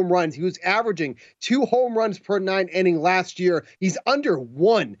any home runs. He was averaging 2 home runs per 9 inning last year. He's under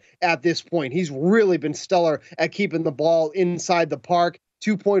 1 at this point. He's really been stellar at keeping the ball inside the park.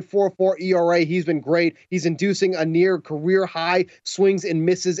 2.44 ERA. He's been great. He's inducing a near career high swings and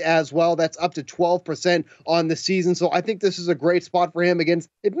misses as well. That's up to 12% on the season. So I think this is a great spot for him against,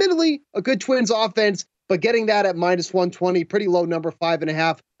 admittedly, a good Twins offense, but getting that at -120, pretty low number,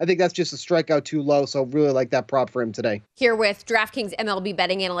 5.5. I think that's just a strikeout too low, so really like that prop for him today. Here with DraftKings MLB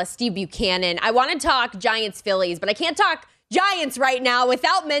betting analyst Steve Buchanan. I want to talk Giants-Phillies, but I can't talk Giants right now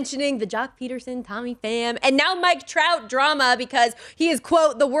without mentioning the Jock Peterson, Tommy Pham, and now Mike Trout drama because he is,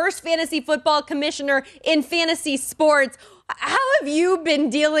 quote, the worst fantasy football commissioner in fantasy sports. How have you been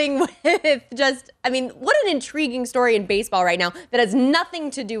dealing with what an intriguing story in baseball right now that has nothing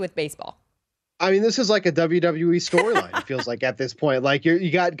to do with baseball? I mean, this is like a WWE storyline, it feels like at this point. Like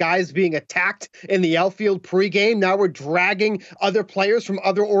you got guys being attacked in the outfield pregame. Now we're dragging other players from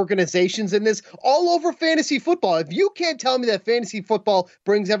other organizations in this all over fantasy football. If you can't tell me that fantasy football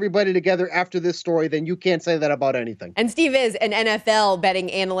brings everybody together after this story, then you can't say that about anything. And Steve is an NFL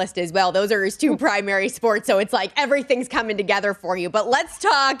betting analyst as well. Those are his two primary sports. So it's like everything's coming together for you. But let's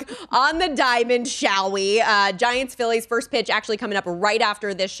talk on the diamond, shall we? Giants-Phillies first pitch actually coming up right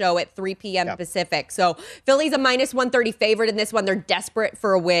after this show at 3 p.m. Pacific. So Phillies a -130 favorite in this one. They're desperate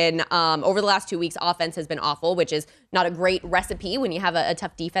for a win. Over the last 2 weeks, offense has been awful, which is not a great recipe when you have a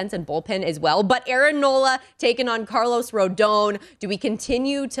tough defense and bullpen as well. But Aaron Nola taking on Carlos Rodon. Do we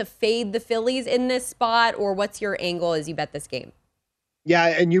continue to fade the Phillies in this spot, or what's your angle as you bet this game? Yeah,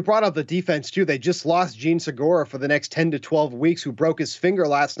 and you brought up the defense, too. They just lost Gene Segura for the next 10 to 12 weeks, who broke his finger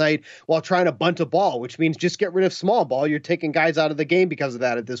last night while trying to bunt a ball, which means just get rid of small ball. You're taking guys out of the game because of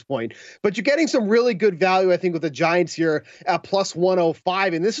that at this point. But you're getting some really good value, I think, with the Giants here at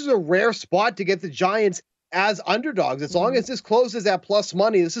 +105. And this is a rare spot to get the Giants as underdogs. As long as this closes at plus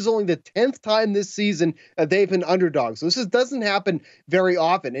money, this is only the 10th time this season they've been underdogs. So this doesn't happen very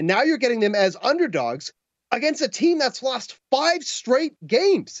often. And now you're getting them as underdogs against a team that's lost 5 straight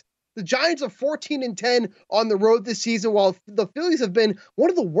games. The Giants are 14-10 on the road this season, while the Phillies have been one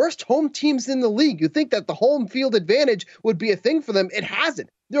of the worst home teams in the league. You'd think that the home field advantage would be a thing for them. It hasn't.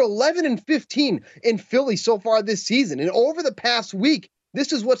 They're 11-15 in Philly so far this season. And over the past week,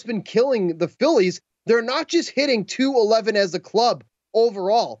 this is what's been killing the Phillies. They're not just hitting .211 as a club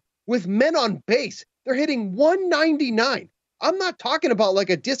overall. With men on base, they're hitting .199. I'm not talking about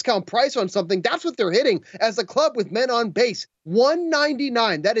like a discount price on something. That's what they're hitting as a club with men on base.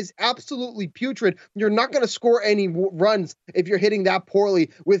 .199. That is absolutely putrid. You're not going to score any runs if you're hitting that poorly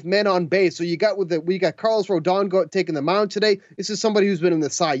with men on base. So we got Carlos Rodon taking the mound today. This is somebody who's been in the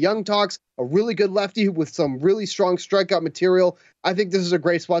Cy Young talks, a really good lefty with some really strong strikeout material. I think this is a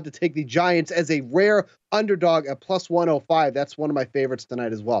great spot to take the Giants as a rare underdog at +105. That's one of my favorites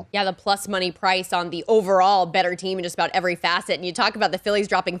tonight as well. Yeah, the plus money price on the overall better team in just about every facet. And you talk about the Phillies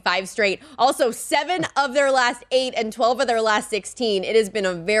dropping 5 straight. Also, 7 of their last 8 and 12 of their last 16. It has been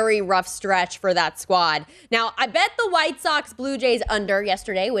a very rough stretch for that squad. Now, I bet the White Sox Blue Jays under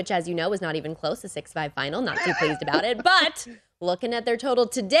yesterday, which, as you know, was not even close, a 6-5 final. Not too pleased about it. But looking at their total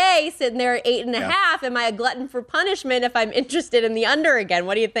today, sitting there at 8.5, am I a glutton for punishment if I'm interested in the under again?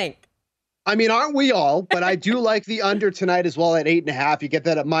 What do you think? I mean, aren't we all? But I do like the under tonight as well at 8.5. You get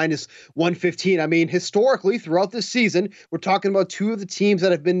that at -115. I mean, historically, throughout this season, we're talking about 2 of the teams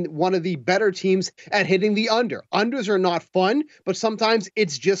that have been one of the better teams at hitting the under. Unders are not fun, but sometimes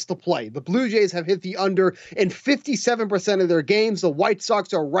it's just the play. The Blue Jays have hit the under in 57% of their games. The White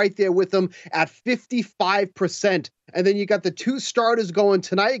Sox are right there with them at 55%. And then you got the 2 starters going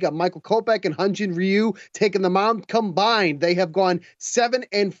tonight. You got Michael Kopech and Hyun-Jin Ryu taking the mound. Combined, they have gone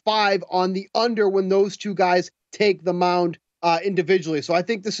 7-5 on the under when those 2 guys take the mound individually. So I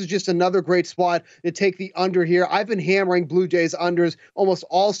think this is just another great spot to take the under here. I've been hammering Blue Jays unders almost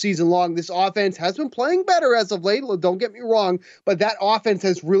all season long. This offense has been playing better as of late. Don't get me wrong, but that offense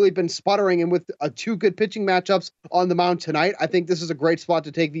has really been sputtering. And with 2 good pitching matchups on the mound tonight, I think this is a great spot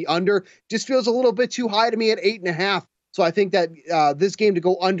to take the under. Just feels a little bit too high to me at 8.5. So I think that this game to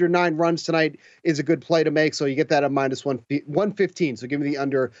go under 9 runs tonight is a good play to make. So you get that at -115. So give me the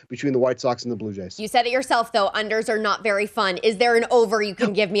under between the White Sox and the Blue Jays. You said it yourself, though. Unders are not very fun. Is there an over you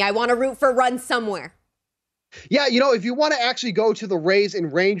can give me? I want to root for runs somewhere. Yeah, if you want to actually go to the Rays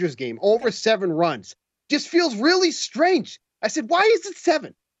and Rangers game, over 7 runs, just feels really strange. I said, why is it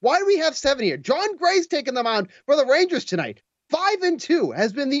 7? Why do we have 7 here? John Gray's taking them out for the Rangers tonight. 5-2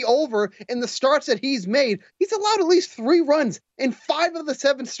 has been the over in the starts that he's made. He's allowed at least 3 runs in 5 of the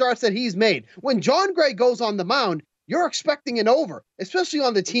 7 starts that he's made. When John Gray goes on the mound, you're expecting an over, especially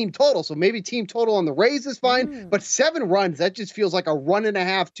on the team total. So maybe team total on the Rays is fine, but 7 runs, that just feels like a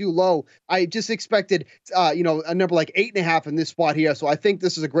 1.5 too low. I just expected, a number like 8.5 in this spot here. So I think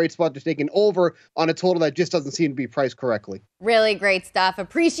this is a great spot to take an over on a total that just doesn't seem to be priced correctly. Really great stuff.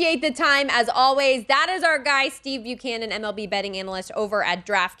 Appreciate the time as always. That is our guy, Steve Buchanan, MLB betting analyst over at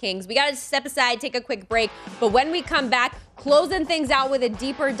DraftKings. We got to step aside, take a quick break. But when we come back, closing things out with a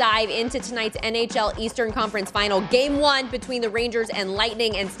deeper dive into tonight's NHL Eastern Conference Final. Game 1 between the Rangers and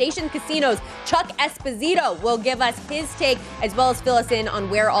Lightning, and Station Casino's Chuck Esposito will give us his take as well as fill us in on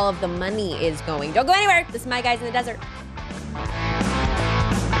where all of the money is going. Don't go anywhere. This is My Guys in the Desert.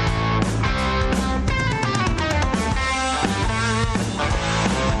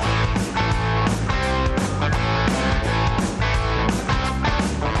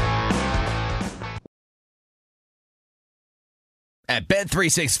 At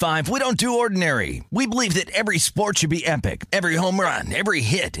Bet365, we don't do ordinary. We believe that every sport should be epic. Every home run, every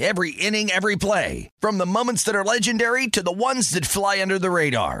hit, every inning, every play. From the moments that are legendary to the ones that fly under the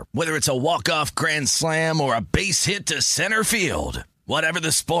radar. Whether it's a walk-off grand slam or a base hit to center field. Whatever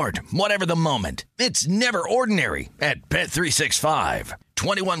the sport, whatever the moment. It's never ordinary at Bet365.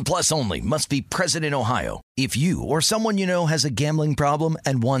 21 plus only. Must be present in Ohio. If you or someone you know has a gambling problem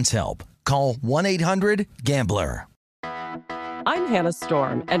and wants help, call 1-800-GAMBLER. I'm Hannah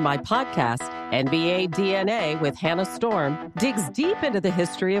Storm, and my podcast, NBA DNA with Hannah Storm, digs deep into the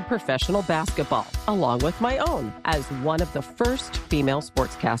history of professional basketball, along with my own, as one of the first female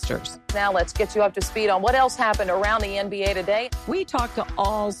sportscasters. Now let's get you up to speed on what else happened around the NBA today. We talked to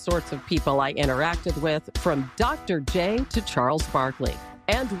all sorts of people I interacted with, from Dr. J to Charles Barkley,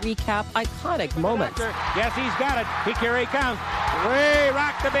 and recap iconic moments. Yes, he's got it. Here he comes. Way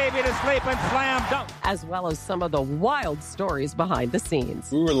rock the baby to sleep and slam dunk. As well as some of the wild stories behind the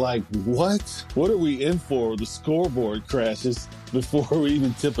scenes. We were like, what? What are we in for? The scoreboard crashes before we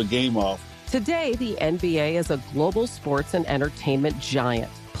even tip a game off. Today, the NBA is a global sports and entertainment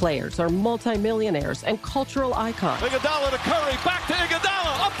giant. Players are multimillionaires and cultural icons. Iguodala to Curry, back to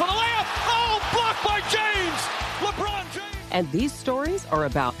Iguodala, up for the layup. Oh, blocked by James. LeBron James. And these stories are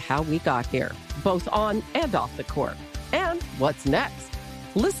about how we got here, both on and off the court. And what's next?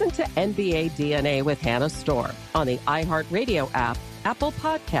 Listen to NBA DNA with Hannah Storm on the iHeartRadio app, Apple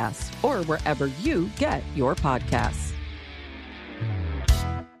Podcasts, or wherever you get your podcasts.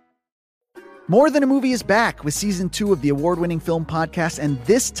 More Than a Movie is back with season 2 of the award-winning film podcast, and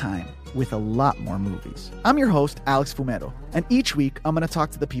this time with a lot more movies. I'm your host, Alex Fumero, and each week I'm going to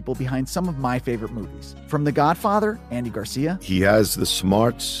talk to the people behind some of my favorite movies. From The Godfather, Andy Garcia. He has the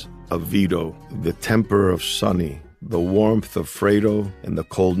smarts of Vito, the temper of Sonny, the warmth of Fredo, and the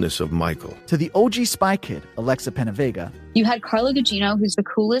coldness of Michael. To the OG Spy Kid, Alexa Penavega. You had Carla Gugino, who's the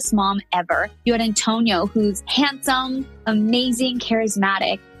coolest mom ever. You had Antonio, who's handsome, amazing,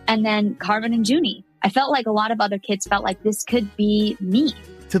 charismatic. And then Carmen and Junie. I felt like a lot of other kids felt like this could be me.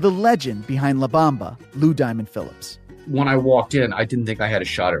 To the legend behind La Bamba, Lou Diamond Phillips. When I walked in, I didn't think I had a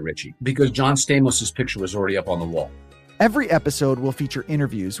shot at Richie because John Stamos' picture was already up on the wall. Every episode will feature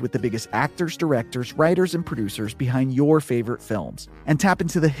interviews with the biggest actors, directors, writers, and producers behind your favorite films and tap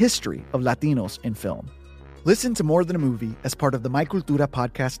into the history of Latinos in film. Listen to More Than a Movie as part of the My Cultura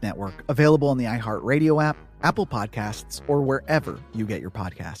Podcast Network, available on the iHeartRadio app, Apple Podcasts, or wherever you get your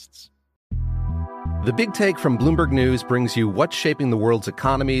podcasts. The Big Take from Bloomberg News brings you what's shaping the world's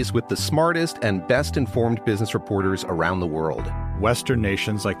economies with the smartest and best-informed business reporters around the world. Western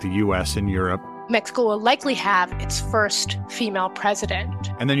nations like the U.S. and Europe. Mexico will likely have its first female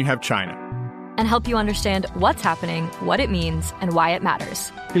president. And then you have China. And help you understand what's happening, what it means, and why it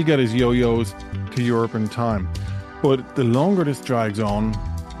matters. He'll get his yo-yos to Europe in time. But the longer this drags on,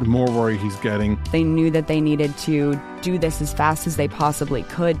 the more worry he's getting. They knew that they needed to do this as fast as they possibly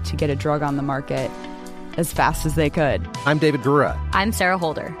could to get a drug on the market as fast as they could. I'm David Gura. I'm Sarah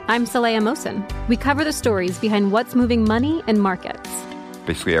Holder. I'm Saleha Mohsen. We cover the stories behind what's moving money and markets.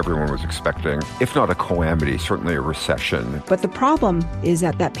 Basically, everyone was expecting, if not a calamity, certainly a recession. But the problem is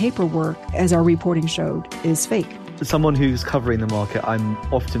that paperwork, as our reporting showed, is fake. As someone who's covering the market, I'm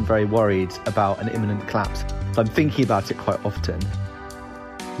often very worried about an imminent collapse. So I'm thinking about it quite often.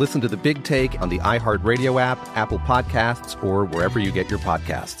 Listen to The Big Take on the iHeartRadio app, Apple Podcasts, or wherever you get your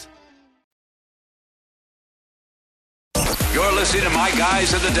podcasts. You're listening to My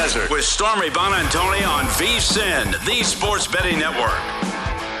Guys in the Desert with Stormy Buonantony on VSiN, the Sports Betting Network.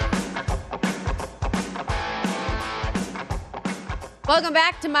 Welcome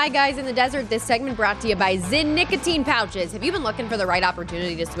back to My Guys in the Desert. This segment brought to you by Zyn Nicotine Pouches. Have you been looking for the right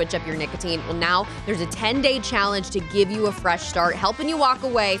opportunity to switch up your nicotine? Well, now there's a 10-day challenge to give you a fresh start, helping you walk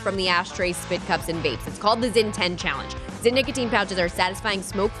away from the ashtrays, spit cups, and vapes. It's called the Zyn 10 Challenge. Zyn Nicotine Pouches are a satisfying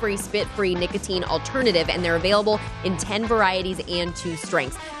smoke-free, spit-free nicotine alternative, and they're available in 10 varieties and 2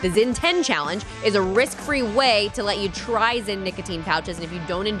 strengths. The Zyn 10 Challenge is a risk-free way to let you try Zyn Nicotine Pouches, and if you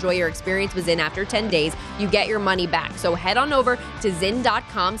don't enjoy your experience with Zyn after 10 days, you get your money back. So head on over to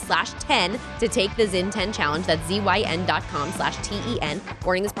Zyn.com/10 to take the Zyn 10 Challenge. That's ZYN.com/TEN.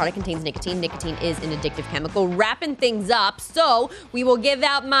 Warning, this product contains nicotine. Nicotine is an addictive chemical. Wrapping things up, so we will give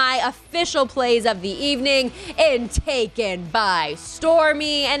out my official plays of the evening in Taken by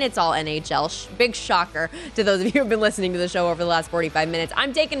Stormy, and it's all NHL. Big shocker to those of you who have been listening to the show over the last 45 minutes.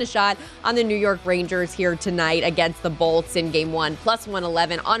 I'm taking a shot on the New York Rangers here tonight against the Bolts in Game 1,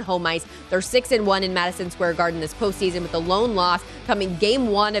 +111 on home ice. They're 6-1 in Madison Square Garden this postseason, with the lone loss coming Game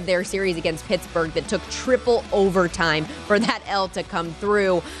 1 of their series against Pittsburgh that took triple overtime for that L to come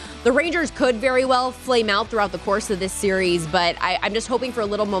through. The Rangers could very well flame out throughout the course of this series, but I'm just hoping for a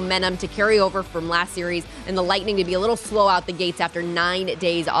little momentum to carry over from last series and the Lightning to be a little slow out the gates after 9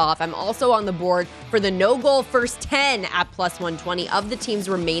 days off. I'm also on the board for the no-goal first 10 at +120 of the teams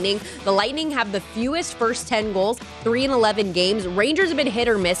remaining. The Lightning have the fewest first 10 goals, 3 in 11 games. Rangers have been hit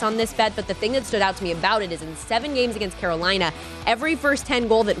or miss on this bet, but the thing that stood out to me about it is in 7 games against Carolina, every first 10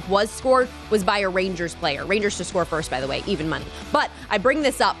 goal that was scored was by a Rangers player. Rangers to score first, by the way, even money. But I bring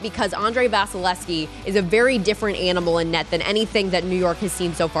this up because Andrei Vasilevskiy is a very different animal in net than anything that New York has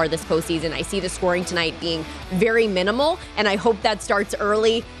seen so far this postseason. I see the scoring tonight being very minimal, and I hope that starts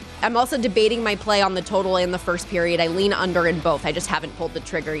early. I'm also debating my play on the total in the first period. I lean under in both. I just haven't pulled the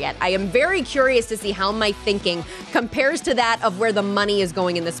trigger yet. I am very curious to see how my thinking compares to that of where the money is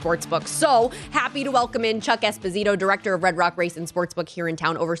going in the sportsbook. So happy to welcome in Chuck Esposito, director of Red Rock Race and Sportsbook here in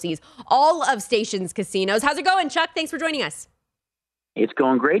town, oversees all of Stations Casinos. How's it going, Chuck? Thanks for joining us. It's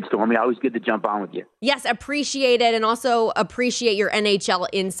going great, Stormy. Always good to jump on with you. Yes, appreciate it, and also appreciate your NHL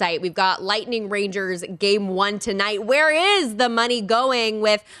insight. We've got Lightning Rangers Game 1 tonight. Where is the money going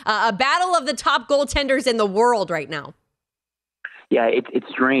with a battle of the top goaltenders in the world right now? Yeah, it's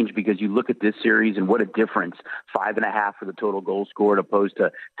strange because you look at this series and what a difference, 5.5 for the total goal scored opposed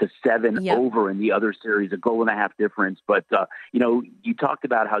to 7 over in the other series, a 1.5 difference. But, you talked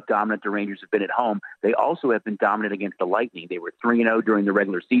about how dominant the Rangers have been at home. They also have been dominant against the Lightning. They were 3-0 during the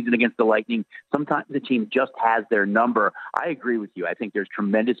regular season against the Lightning. Sometimes the team just has their number. I agree with you. I think there's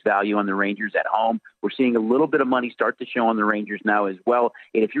tremendous value on the Rangers at home. We're seeing a little bit of money start to show on the Rangers now as well.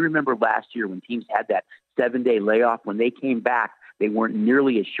 And if you remember last year when teams had that 7-day layoff, when they came back, they weren't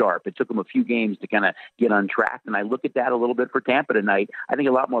nearly as sharp. It took them a few games to kind of get on track. And I look at that a little bit for Tampa tonight. I think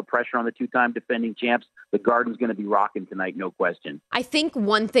a lot more pressure on the 2-time defending champs. The Garden's going to be rocking tonight, no question. I think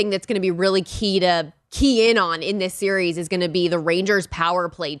one thing that's going to be really key in on in this series is going to be the Rangers power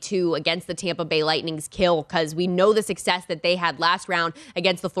play too against the Tampa Bay Lightning's kill, because we know the success that they had last round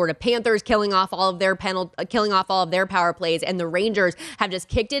against the Florida Panthers, killing off all of their power plays, and the Rangers have just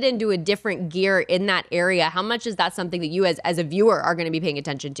kicked it into a different gear in that area. How much is that something that you as a viewer are going to be paying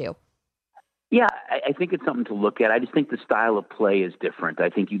attention to? Yeah, I think it's something to look at. I just think the style of play is different. I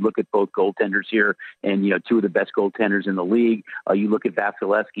think you look at both goaltenders here and, 2 of the best goaltenders in the league. You look at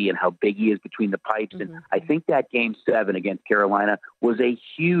Vasilevskiy and how big he is between the pipes. Mm-hmm. And I think that Game 7 against Carolina was a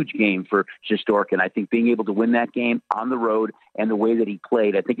huge game for Shesterkin. I think being able to win that game on the road and the way that he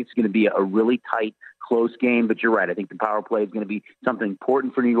played, I think it's going to be a really tight, close game. But you're right. I think the power play is going to be something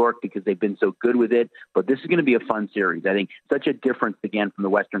important for New York because they've been so good with it. But this is going to be a fun series. I think such a difference, again, from the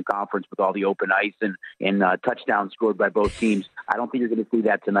Western Conference with all the open ice and touchdowns scored by both teams. I don't think you're going to see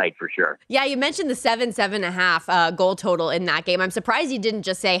that tonight for sure. Yeah, you mentioned the 7.5 goal total in that game. I'm surprised you didn't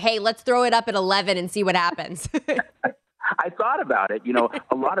just say, hey, let's throw it up at 11 and see what happens. I thought about it.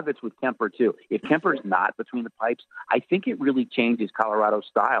 A lot of it's with Kemper, too. If Kemper's not between the pipes, I think it really changes Colorado's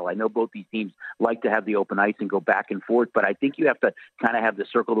style. I know both these teams like to have the open ice and go back and forth, but I think you have to kind of have the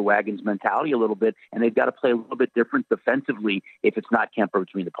circle the wagons mentality a little bit, and they've got to play a little bit different defensively if it's not Kemper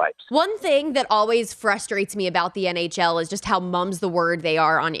between the pipes. One thing that always frustrates me about the NHL is just how mum's the word they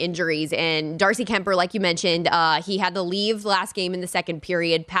are on injuries. And Darcy Kemper, like you mentioned, he had to leave last game in the second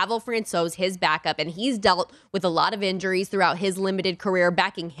period. Pavel Francouz, his backup, and he's dealt with a lot of injuries throughout his limited career.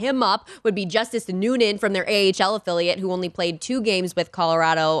 Backing him up would be Justice Noonan from their AHL affiliate, who only played 2 games with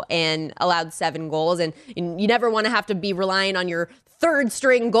Colorado and allowed 7 goals. And you never want to have to be relying on your third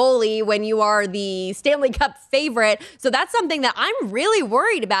string goalie when you are the Stanley Cup favorite. So that's something that I'm really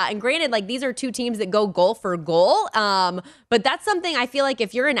worried about. And granted, these are 2 teams that go goal for goal. But that's something I feel like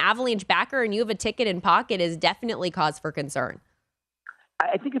if you're an Avalanche backer and you have a ticket in pocket is definitely cause for concern.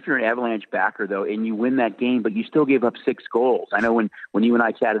 I think if you're an Avalanche backer, though, and you win that game, but you still gave up 6 goals. I know when you and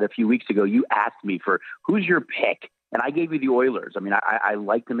I chatted a few weeks ago, you asked me for who's your pick, and I gave you the Oilers. I mean, I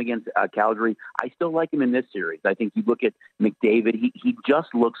liked him against Calgary. I still like him in this series. I think you look at McDavid, he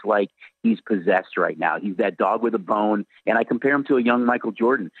just looks like he's possessed right now. He's that dog with a bone, and I compare him to a young Michael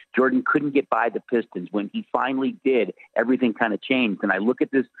Jordan. Jordan couldn't get by the Pistons. When he finally did, everything kind of changed. And I look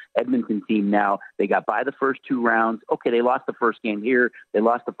at this Edmonton team now. They got by the first 2 rounds. Okay, they lost the first game here. They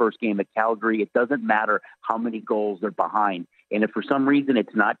lost the first game at Calgary. It doesn't matter how many goals they're behind. And if for some reason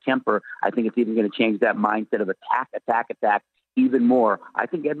it's not Kemper, I think it's even going to change that mindset of attack even more. I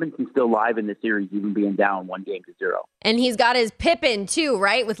think Edmonton's still live in the series, even being down 1-0. And he's got his Pippen, too,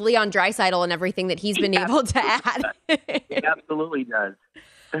 right? With Leon Draisaitl and everything that he's been able to add. He absolutely does.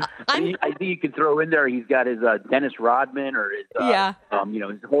 I think you could throw in there, he's got his Dennis Rodman or his,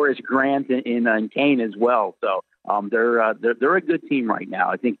 his Horace Grant in Kane as well. So they're a good team right now.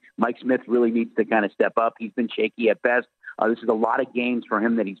 I think Mike Smith really needs to kind of step up. He's been shaky at best. This is a lot of games for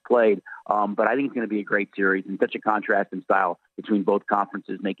him that he's played, but I think it's going to be a great series, and such a contrast in style between both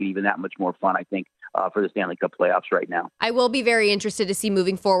conferences make it even that much more fun, I think, for the Stanley Cup playoffs right now. I will be very interested to see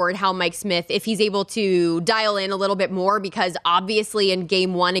moving forward how Mike Smith, if he's able to dial in a little bit more, because obviously in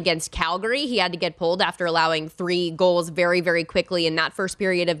Game 1 against Calgary, he had to get pulled after allowing 3 goals very, very quickly in that first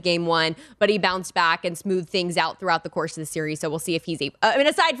period of Game 1, but he bounced back and smoothed things out throughout the course of the series, so we'll see if he's able.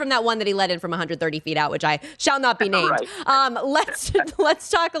 Aside from that one that he let in from 130 feet out, which I shall not be named. Right. Let's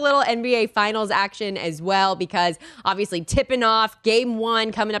talk a little NBA Finals action as well, because obviously tipping off Game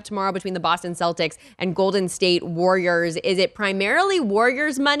 1 coming up tomorrow between the Boston Celtics and Golden State Warriors. Is it primarily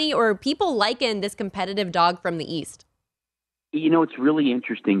Warriors money, or people liking this competitive dog from the East? It's really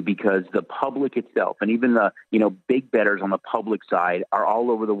interesting because the public itself and even the, big bettors on the public side are all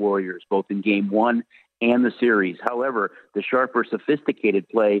over the Warriors, both in Game 1 and the series. However, the sharper, sophisticated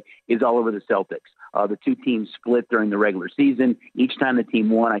play is all over the Celtics. The two teams split during the regular season. Each time the team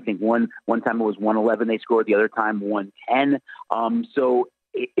won, I think one time it was 111 they scored, the other time 110. So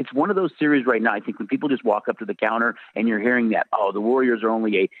it's one of those series right now. I think when people just walk up to the counter and you're hearing that, the Warriors are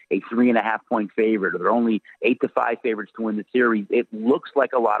only a 3.5 point favorite, or they're only 8-5 favorites to win the series, it looks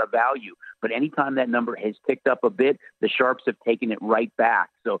like a lot of value. But anytime that number has ticked up a bit, the Sharps have taken it right back.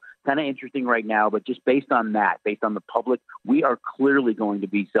 So kind of interesting right now, but just based on that, based on the public, we are clearly going to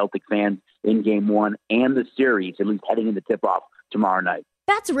be Celtic fans in Game 1 and the series, at least heading into tip-off tomorrow night.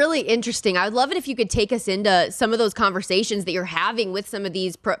 That's really interesting. I would love it if you could take us into some of those conversations that you're having with some of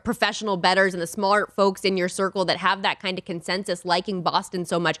these professional bettors and the smart folks in your circle that have that kind of consensus liking Boston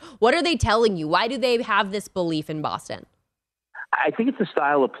so much. What are they telling you? Why do they have this belief in Boston? I think it's a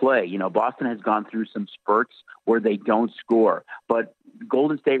style of play. Boston has gone through some spurts where they don't score, but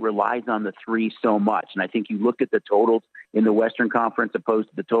Golden State relies on the 3 so much. And I think you look at the totals in the Western Conference opposed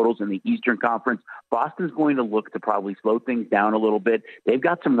to the totals in the Eastern Conference, Boston's going to look to probably slow things down a little bit. They've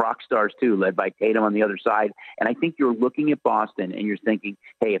got some rock stars too, led by Tatum on the other side. And I think you're looking at Boston and you're thinking,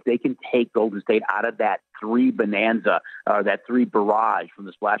 hey, if they can take Golden State out of that 3 bonanza, that 3 barrage from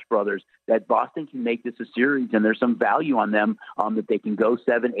the Splash Brothers, that Boston can make this a series, and there's some value on them that they can go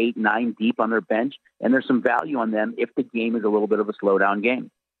 7, 8, 9 deep on their bench, and there's some value on them if the game is a little bit of a slowdown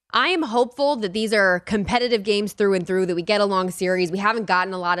game. I am hopeful that these are competitive games through and through, that we get a long series. We haven't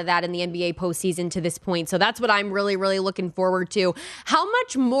gotten a lot of that in the NBA postseason to this point, so that's what I'm really, really looking forward to. How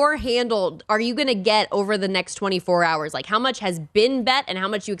much more handled are you going to get over the next 24 hours? Like, how much has been bet and how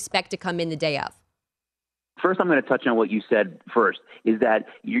much you expect to come in the day of? First, I'm going to touch on what you said first, is that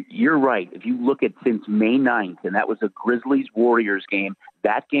you're right. If you look at since May 9th, and that was a Grizzlies-Warriors game,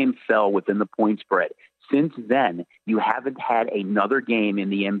 that game fell within the point spread. Since then, you haven't had another game in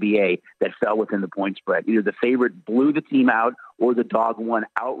the NBA that fell within the point spread. Either the favorite blew the team out or the dog won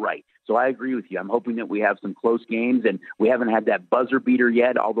outright. So I agree with you. I'm hoping that we have some close games, and we haven't had that buzzer beater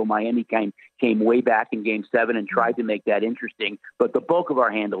yet, although Miami came way back in Game 7 and tried to make that interesting. But the bulk of our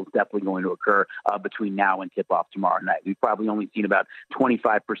handle is definitely going to occur between now and tip-off tomorrow night. We've probably only seen about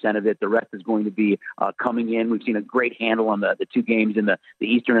 25% of it. The rest is going to be coming in. We've seen a great handle on the 2 games in the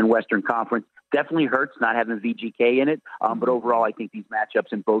Eastern and Western Conference. Definitely hurts not having VGK in it, but overall I think these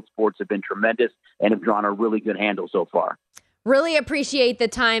matchups in both sports have been tremendous and have drawn a really good handle so far. Really appreciate the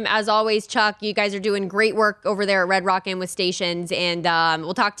time, as always, Chuck. You guys are doing great work over there at Red Rock and with stations, and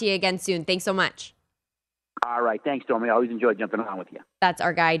we'll talk to you again soon. Thanks so much. All right. Thanks, Stormy. I always enjoy jumping on with you. That's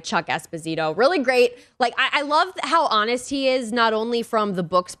our guy, Chuck Esposito. Really great. Like, I love how honest he is, not only from the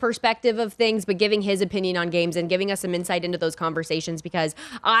book's perspective of things, but giving his opinion on games and giving us some insight into those conversations, because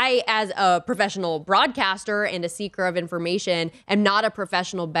I, as a professional broadcaster and a seeker of information, am not a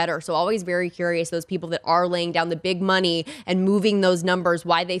professional bettor. So always very curious, those people that are laying down the big money and moving those numbers,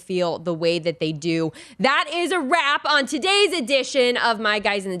 why they feel the way that they do. That is a wrap on today's edition of My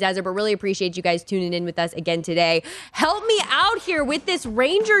Guys in the Desert, but really appreciate you guys tuning in with us again today. Help me out here with this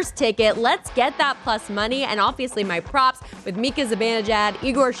Rangers ticket. Let's get that plus money, and obviously my props with Mika Zibanejad,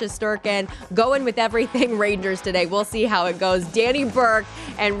 Igor Shesterkin, going with everything Rangers today. We'll see how it goes. Danny Burke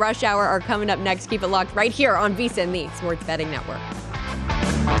and Rush Hour are coming up next. Keep it locked right here on VSiN, the Sports Betting Network.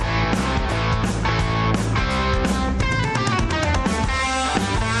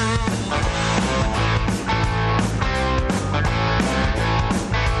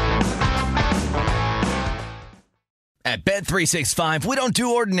 At Bet365, we don't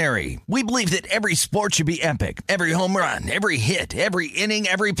do ordinary. We believe that every sport should be epic. Every home run, every hit, every inning,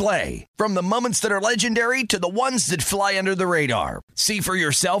 every play. From the moments that are legendary to the ones that fly under the radar. See for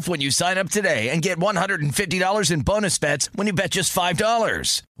yourself when you sign up today and get $150 in bonus bets when you bet just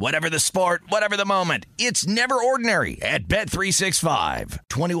 $5. Whatever the sport, whatever the moment, it's never ordinary at Bet365.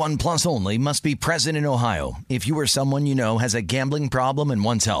 21 plus only. Must be present in Ohio. If you or someone you know has a gambling problem and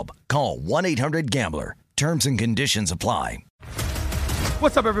wants help, call 1-800-GAMBLER. Terms and conditions apply.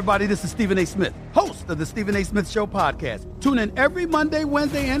 What's up, everybody? This is Stephen A. Smith, host of the Stephen A. Smith Show podcast. Tune in every Monday,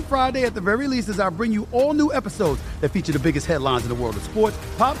 Wednesday, and Friday at the very least as I bring you all new episodes that feature the biggest headlines in the world of sports,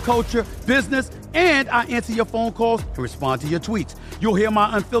 pop culture, business, and I answer your phone calls and respond to your tweets. You'll hear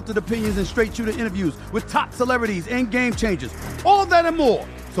my unfiltered opinions and straight-shooter interviews with top celebrities and game changers. All of that and more.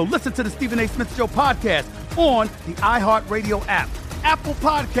 So listen to the Stephen A. Smith Show podcast on the iHeartRadio app, Apple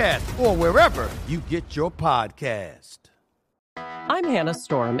Podcasts, or wherever you get your podcast. I'm Hannah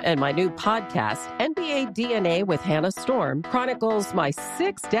Storm, and my new podcast, NBA DNA with Hannah Storm, chronicles my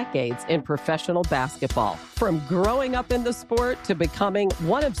 6 decades in professional basketball. From growing up in the sport to becoming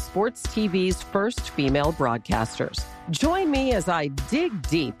one of sports TV's first female broadcasters. Join me as I dig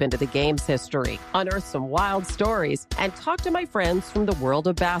deep into the game's history, unearth some wild stories, and talk to my friends from the world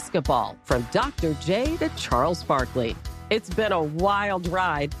of basketball, from Dr. J to Charles Barkley. It's been a wild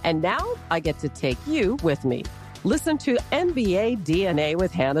ride, and now I get to take you with me. Listen to NBA DNA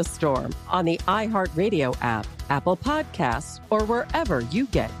with Hannah Storm on the iHeartRadio app, Apple Podcasts, or wherever you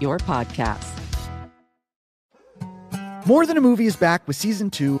get your podcasts. More Than a Movie is back with Season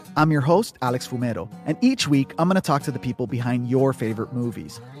 2. I'm your host, Alex Fumero, and each week I'm going to talk to the people behind your favorite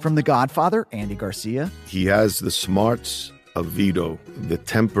movies. From The Godfather, Andy Garcia. He has the smarts of Vito, the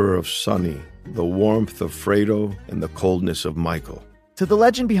temper of Sonny, the warmth of Fredo, and the coldness of Michael. To the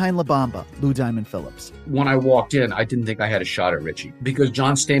legend behind La Bamba, Lou Diamond Phillips. When I walked in, I didn't think I had a shot at Richie because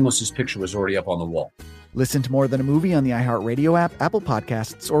John Stamos' picture was already up on the wall. Listen to More Than a Movie on the iHeartRadio app, Apple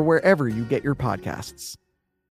Podcasts, or wherever you get your podcasts.